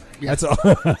what- weenie. Yeah. That's all.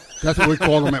 That's what we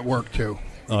call them at work too.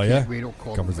 Oh, yeah? We don't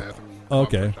call Comfort- them bathroom.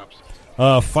 Okay. comfort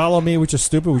stops. Follow me, which is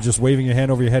stupid. We're just waving your hand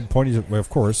over your head, pointing, well,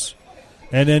 of course.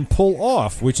 And then pull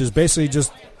off, which is basically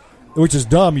which is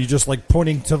dumb. You're just like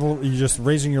pointing you're just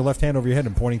raising your left hand over your head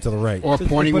and pointing to the right. Or But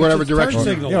pointing it's whatever a turn direction.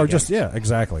 signal. Yeah,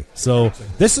 exactly. So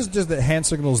this is just the hand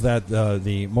signals that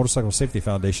the Motorcycle Safety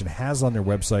Foundation has on their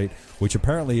website, which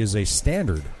apparently is a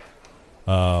standard.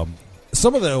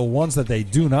 Some of the ones that they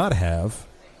do not have,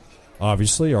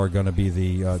 obviously, are going to be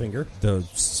the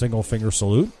single finger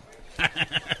salute,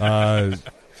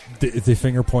 the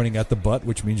finger pointing at the butt,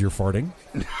 which means you're farting.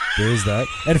 There's that.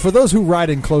 And for those who ride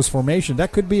in close formation,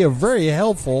 that could be a very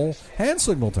helpful hand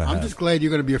signal to have. I'm just glad you're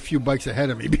going to be a few bikes ahead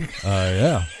of me.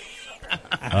 Yeah.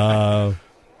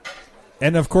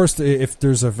 And of course, if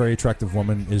there's a very attractive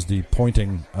woman, is the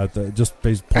pointing at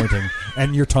pointing,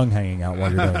 and your tongue hanging out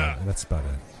while you're doing it. That's about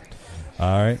it.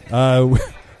 All right.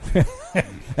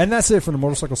 And that's it from the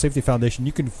Motorcycle Safety Foundation.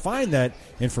 You can find that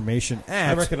information I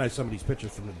at recognize some of these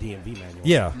pictures from the DMV manual.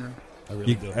 yeah. I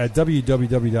really do. At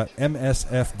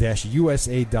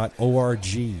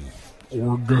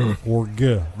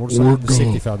www.msf-usa.org. Motorcycle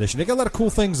Safety Foundation. They got a lot of cool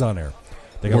things on there.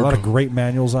 They got a lot of great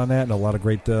manuals on that, and a lot of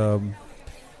great, a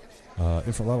lot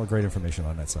of great information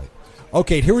on that site.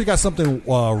 Okay, here we got something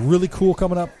really cool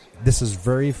coming up. This is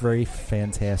very, very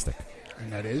fantastic.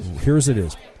 And that is? Here's it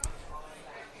is.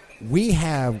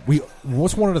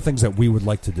 What's one of the things that we would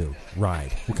like to do?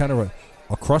 Ride. We're kind of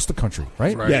across the country,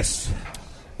 right? Yes.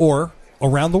 Or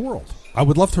around the world. I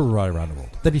would love to ride around the world.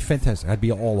 That'd be fantastic. I'd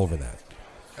be all over that.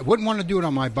 I wouldn't want to do it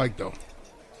on my bike, though.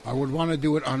 I would want to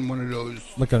do it on one of those...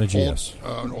 Like on a GS.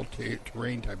 An old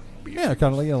terrain type of beast. Yeah,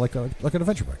 kind of like an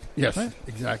adventure bike. Yes, Right?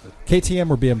 exactly. KTM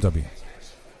or BMW?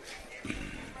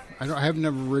 I have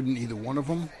never ridden either one of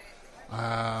them.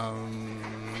 I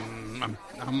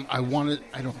want it.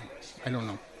 I don't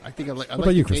know. I think I like. What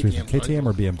about you, Chris? KTM, KTM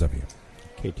or BMW?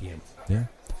 KTM. Yeah,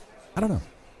 I don't know.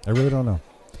 I really don't know.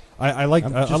 I like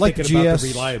I'm I just like the thinking about GS. the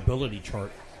reliability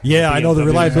chart. Yeah, I know the BMW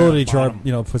reliability bottom.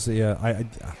 chart. Puts the.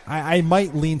 I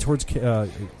might lean towards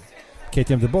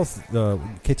KTM. They're both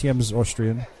KTM's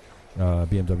Austrian,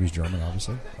 BMW's German,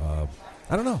 obviously.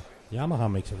 I don't know.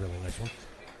 Yamaha makes a really nice one.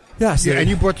 Yeah, Yeah, and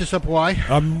you brought this up. Why?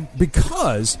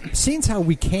 Because seeing how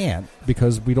we can't,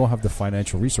 because we don't have the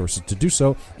financial resources to do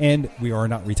so, and we are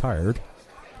not retired.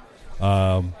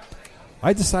 I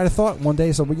thought one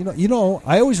day, so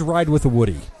I always ride with a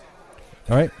Woody.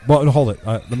 All right. Well, hold it.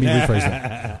 Let me rephrase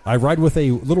that. I ride with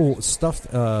a little stuffed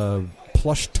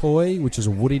plush toy, which is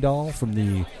a Woody doll from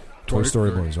the Toy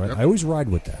Story movies. Right. Yep. I always ride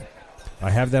with that. I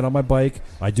have that on my bike.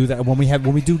 I do that when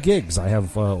we do gigs. I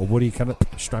have a Woody kind of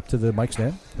strapped to the mic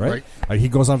stand. Right. He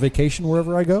goes on vacation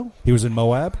wherever I go. He was in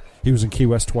Moab. He was in Key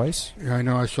West twice. Yeah, I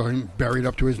know. I saw him buried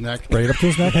up to his neck. Buried up to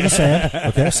his neck in the sand.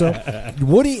 Okay, so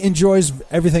Woody enjoys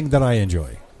everything that I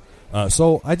enjoy.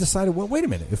 So I decided, well, wait a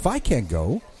minute. If I can't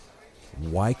go,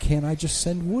 why can't I just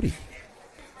send Woody?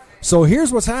 So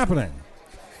here's what's happening.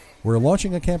 We're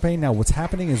launching a campaign now. What's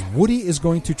happening is Woody is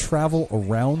going to travel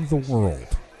around the world.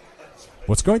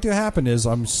 What's going to happen is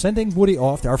I'm sending Woody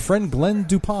off to our friend Glenn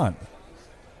DuPont.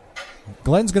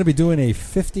 Glenn's going to be doing a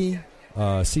 50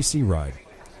 cc ride,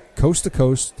 coast to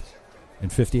coast, in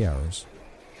 50 hours.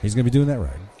 He's going to be doing that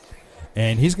ride.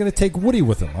 And he's going to take Woody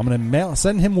with him. I'm going to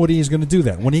send him Woody. He's going to do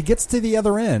that. When he gets to the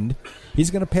other end, he's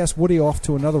going to pass Woody off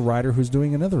to another rider who's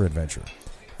doing another adventure.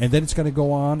 And then it's going to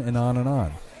go on and on and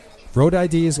on. Road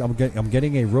IDs, I'm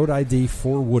getting a road ID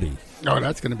for Woody. Oh,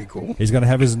 that's going to be cool. He's going to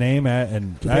have his name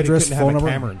and address, phone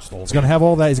number. He's going to have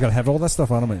all that. He's going to have all that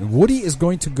stuff on him. And Woody is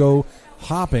going to go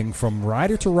hopping from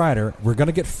rider to rider. We're going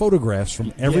to get photographs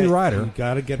from every rider. You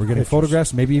gotta get We're getting pictures.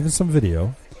 photographs, maybe even some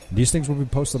video. These things will be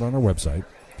posted on our website.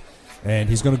 And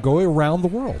he's going to go around the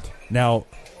world. Now,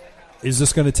 is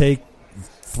this going to take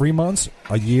 3 months,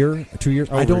 a year, 2 years?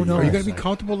 I don't know. Are you going to be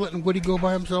comfortable letting Woody go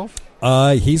by himself?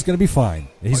 He's going to be fine.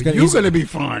 You're going to be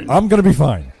fine. I'm going to be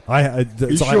fine.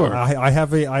 Sure?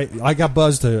 I got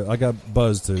Buzz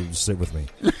to sit with me,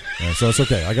 so it's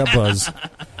okay. I got Buzz.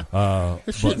 I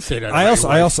shouldn't say that. I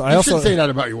shouldn't say that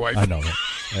about your wife. I know.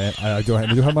 And I do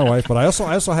have my wife, but I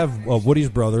also have Woody's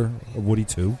brother, Woody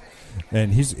too,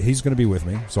 and he's going to be with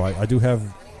me. So I do have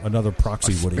another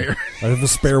proxy Woody. I have a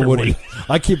spare Woody.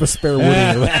 I keep a spare Woody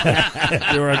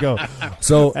everywhere I go.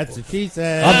 So That's what she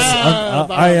said.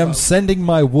 I am sending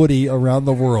my Woody around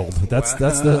the world. That's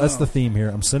the theme here.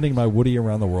 I'm sending my Woody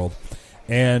around the world,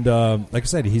 and like I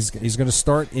said, he's going to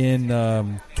start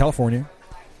in California,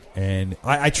 and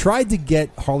I tried to get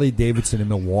Harley Davidson in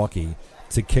Milwaukee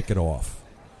to kick it off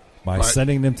by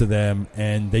sending them to them,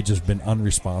 and they've just been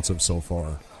unresponsive so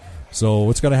far. So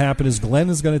what's going to happen is Glenn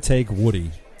is going to take Woody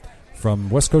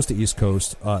from West Coast to East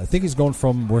Coast. I think he's going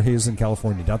from where he is in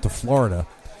California down to Florida,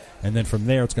 and then from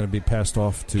there it's going to be passed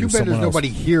off to Too bad someone there's else. nobody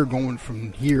here going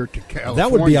from here to California.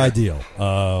 That would be ideal.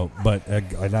 But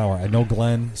I know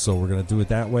Glenn, so we're going to do it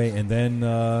that way. And then,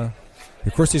 of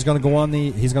course, he's going to go on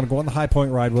the High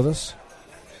Point ride with us.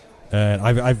 And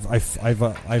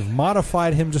I've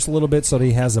modified him just a little bit so that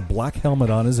he has a black helmet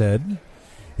on his head.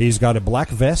 He's got a black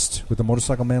vest with the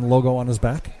Motorcycle Man logo on his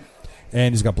back,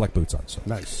 and he's got black boots on. So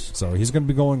Nice. So he's going to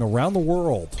be going around the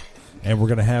world, and you're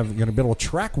going to be able to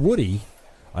track Woody.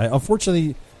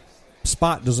 Unfortunately,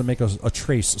 Spot doesn't make a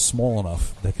trace small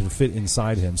enough that can fit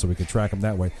inside him, so we can track him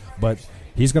that way. But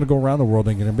he's going to go around the world,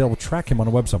 and you're going to be able to track him on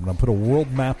a website. I'm going to put a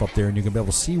world map up there, and you can be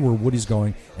able to see where Woody's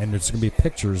going, and there's going to be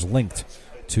pictures linked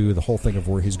to the whole thing of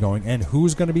where he's going and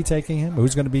who's going to be taking him,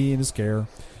 who's going to be in his care,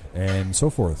 and so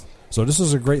forth. So this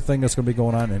is a great thing that's going to be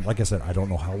going on, and like I said, I don't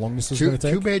know how long this is going to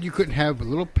take. Too bad you couldn't have a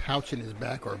little pouch in his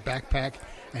back or a backpack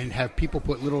and have people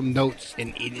put little notes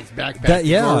in his backpack.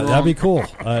 That'd be cool.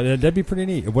 That'd be pretty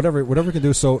neat. Whatever we can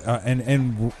do. So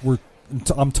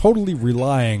I'm totally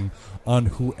relying on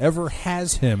whoever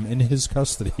has him in his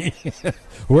custody,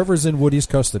 whoever's in Woody's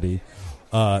custody,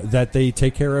 that they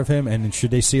take care of him. And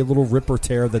should they see a little rip or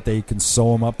tear, that they can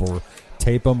sew him up or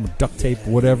tape him, duct tape,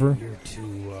 whatever.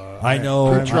 I know.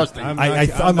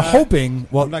 I'm hoping.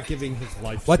 Well, I'm not giving his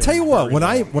life. Well, I tell you what.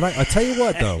 I tell you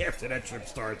what though. After that trip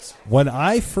starts, when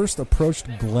I first approached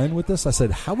Glenn with this, I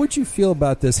said, "How would you feel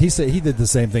about this?" He said he did the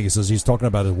same thing. He says he's talking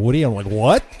about his Woody. I'm like,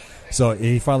 what? So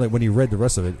he finally, when he read the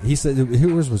rest of it, he said,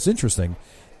 "Here's what's interesting: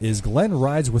 is Glenn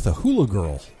rides with a hula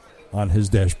girl on his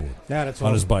dashboard,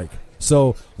 on his bike."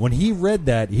 So when he read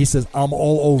that, he says, "I'm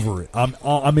all over it.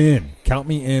 I'm in. Count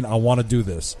me in. I want to do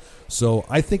this." So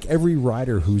I think every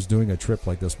rider who's doing a trip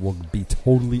like this will be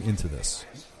totally into this.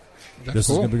 This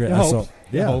is going to be great. I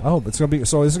hope it's going to be.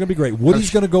 So this is going to be great.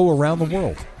 Woody's going to go around the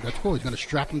world. That's cool. He's going to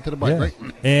strap him to the bike, right?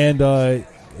 And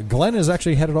Glenn is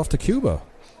actually headed off to Cuba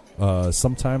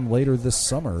sometime later this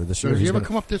summer. This So year, does he he's ever gonna-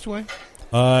 come up this way?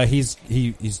 He's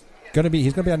gonna be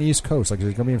on the East Coast. Like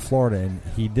he's gonna be in Florida, and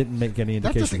he didn't make any That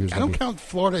indication. he was doesn't. I gonna don't be, count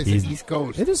Florida as he's- the East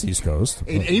Coast. It is East Coast.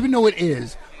 And even though it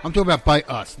is, I'm talking about by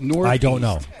us. North. I don't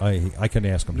know. I can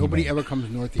ask him. He Nobody may. ever comes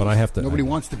northeast. But I have to. Nobody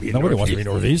wants to be. Nobody wants to be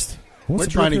northeast. Who wants We're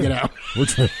be trying to up get here? out. We're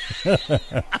trying.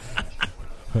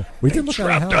 We did look at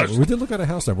a house. We did look at a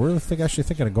house there. We're actually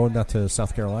thinking of going down to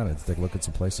South Carolina to take a look at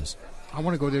some places. I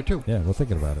want to go there too. Yeah, we're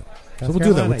thinking about it. So South we'll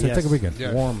do that. We'll Carolina, take a yes. weekend.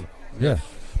 Yeah. Warm. Yeah.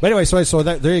 But anyway, so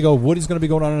there you go. Woody's going to be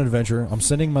going on an adventure. I'm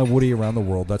sending my Woody around the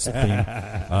world. That's the theme.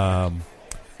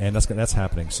 And that's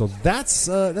happening. So that's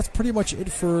pretty much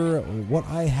it for what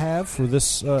I have for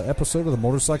this episode of the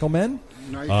Motorcycle Men.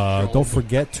 Nice job. Don't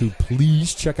forget to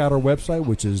please check out our website,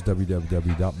 which is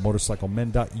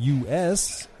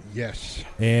www.motorcyclemen.us. Yes.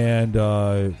 And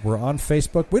we're on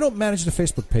Facebook. We don't manage the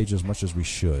Facebook page as much as we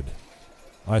should.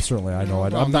 I know.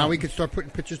 Well, I'm now not. we can start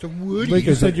putting pictures of Woody. We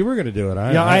You said you were going to do it.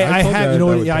 I told have. you You know I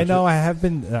what? would Yeah, I touch know. it. I have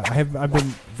been. I've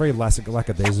been very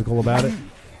lackadaisical about it.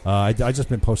 I just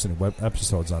been posting web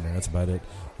episodes on there. That's about it.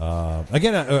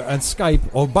 Again, on Skype.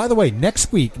 Oh, by the way,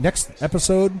 next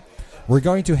episode, we're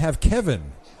going to have Kevin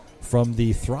from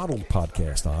the Throttled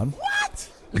podcast on. What?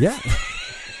 Yeah.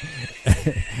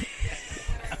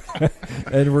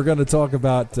 And we're going to talk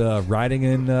about riding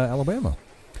in Alabama.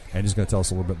 And he's going to tell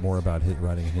us a little bit more about his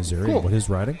riding in his area, Cool. what his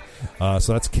riding. So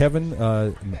that's Kevin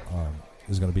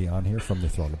is going to be on here from the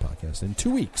Throttle podcast in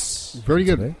 2 weeks. Very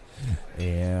good. Today.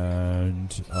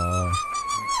 And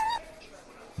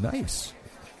nice.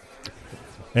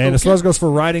 And as far as goes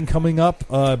for riding coming up,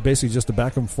 basically just the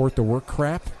back and forth to work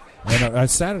crap. And on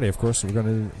Saturday, of course, we're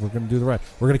gonna do the ride.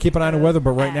 We're gonna keep an eye on the weather,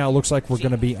 but right now it looks like we're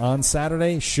gonna be on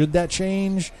Saturday. Should that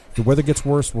change, if the weather gets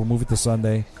worse, we'll move it to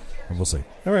Sunday, and we'll see.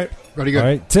 All right. Very good. All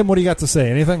right, Tim, what do you got to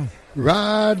say? Anything?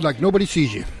 Ride like nobody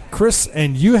sees you. Chris,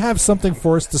 and you have something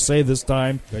for us to say this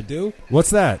time. I do?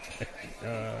 What's that?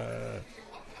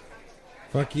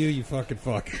 Fuck you, you fucking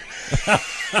fuck.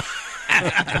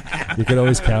 You can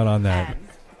always count on that.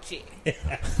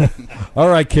 All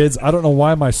right, kids. I don't know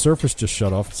why my Surface just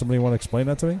shut off. Somebody want to explain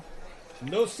that to me?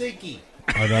 No sinky.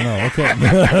 I don't know. Okay.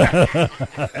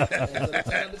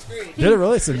 Did it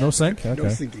really? It said no sync? Okay. No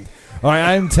sinking. All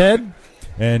right, I'm Ted,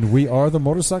 and we are the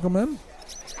Motorcycle Men.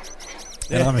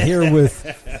 And I'm here with...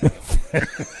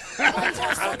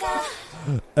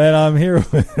 and I'm here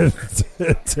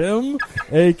with Tim,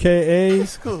 a.k.a.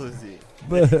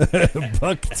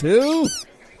 Buck 2.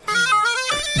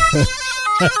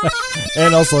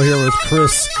 And also here with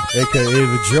Chris, a.k.a.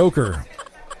 the Joker.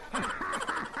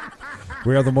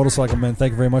 We are the Motorcycle Men.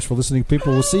 Thank you very much for listening,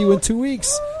 people. We'll see you in 2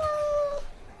 weeks.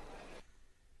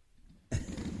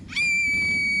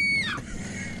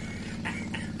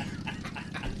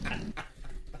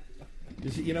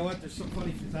 You know what? There's some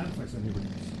funny sound effects on here, but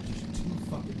there's just too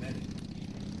fucking many.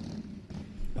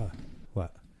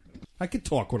 What? I can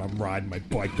talk when I'm riding my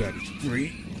bike down the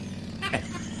street.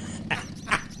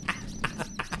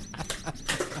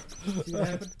 See what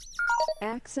happened?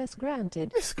 Access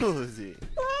granted. Scusi.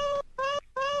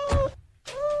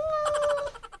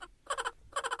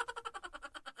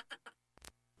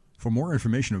 For more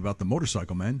information about the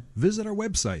Motorcycle Men, visit our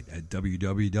website at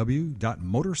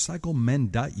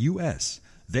www.motorcyclemen.us.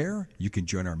 There, you can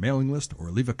join our mailing list or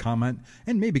leave a comment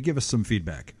and maybe give us some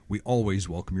feedback. We always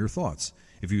welcome your thoughts.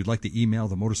 If you'd like to email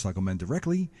the Motorcycle Men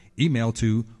directly, email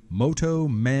to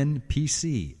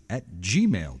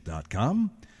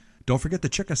motomenpc@gmail.com. Don't forget to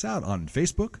check us out on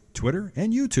Facebook, Twitter,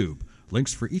 and YouTube.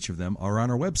 Links for each of them are on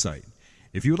our website.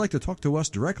 If you would like to talk to us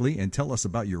directly and tell us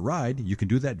about your ride, you can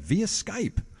do that via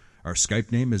Skype. Our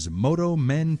Skype name is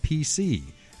MotoMenPC.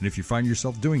 And if you find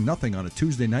yourself doing nothing on a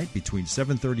Tuesday night between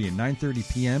 7:30 and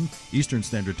 9:30 p.m. Eastern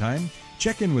Standard Time,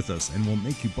 check in with us and we'll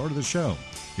make you part of the show.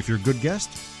 If you're a good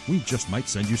guest, we just might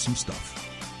send you some stuff.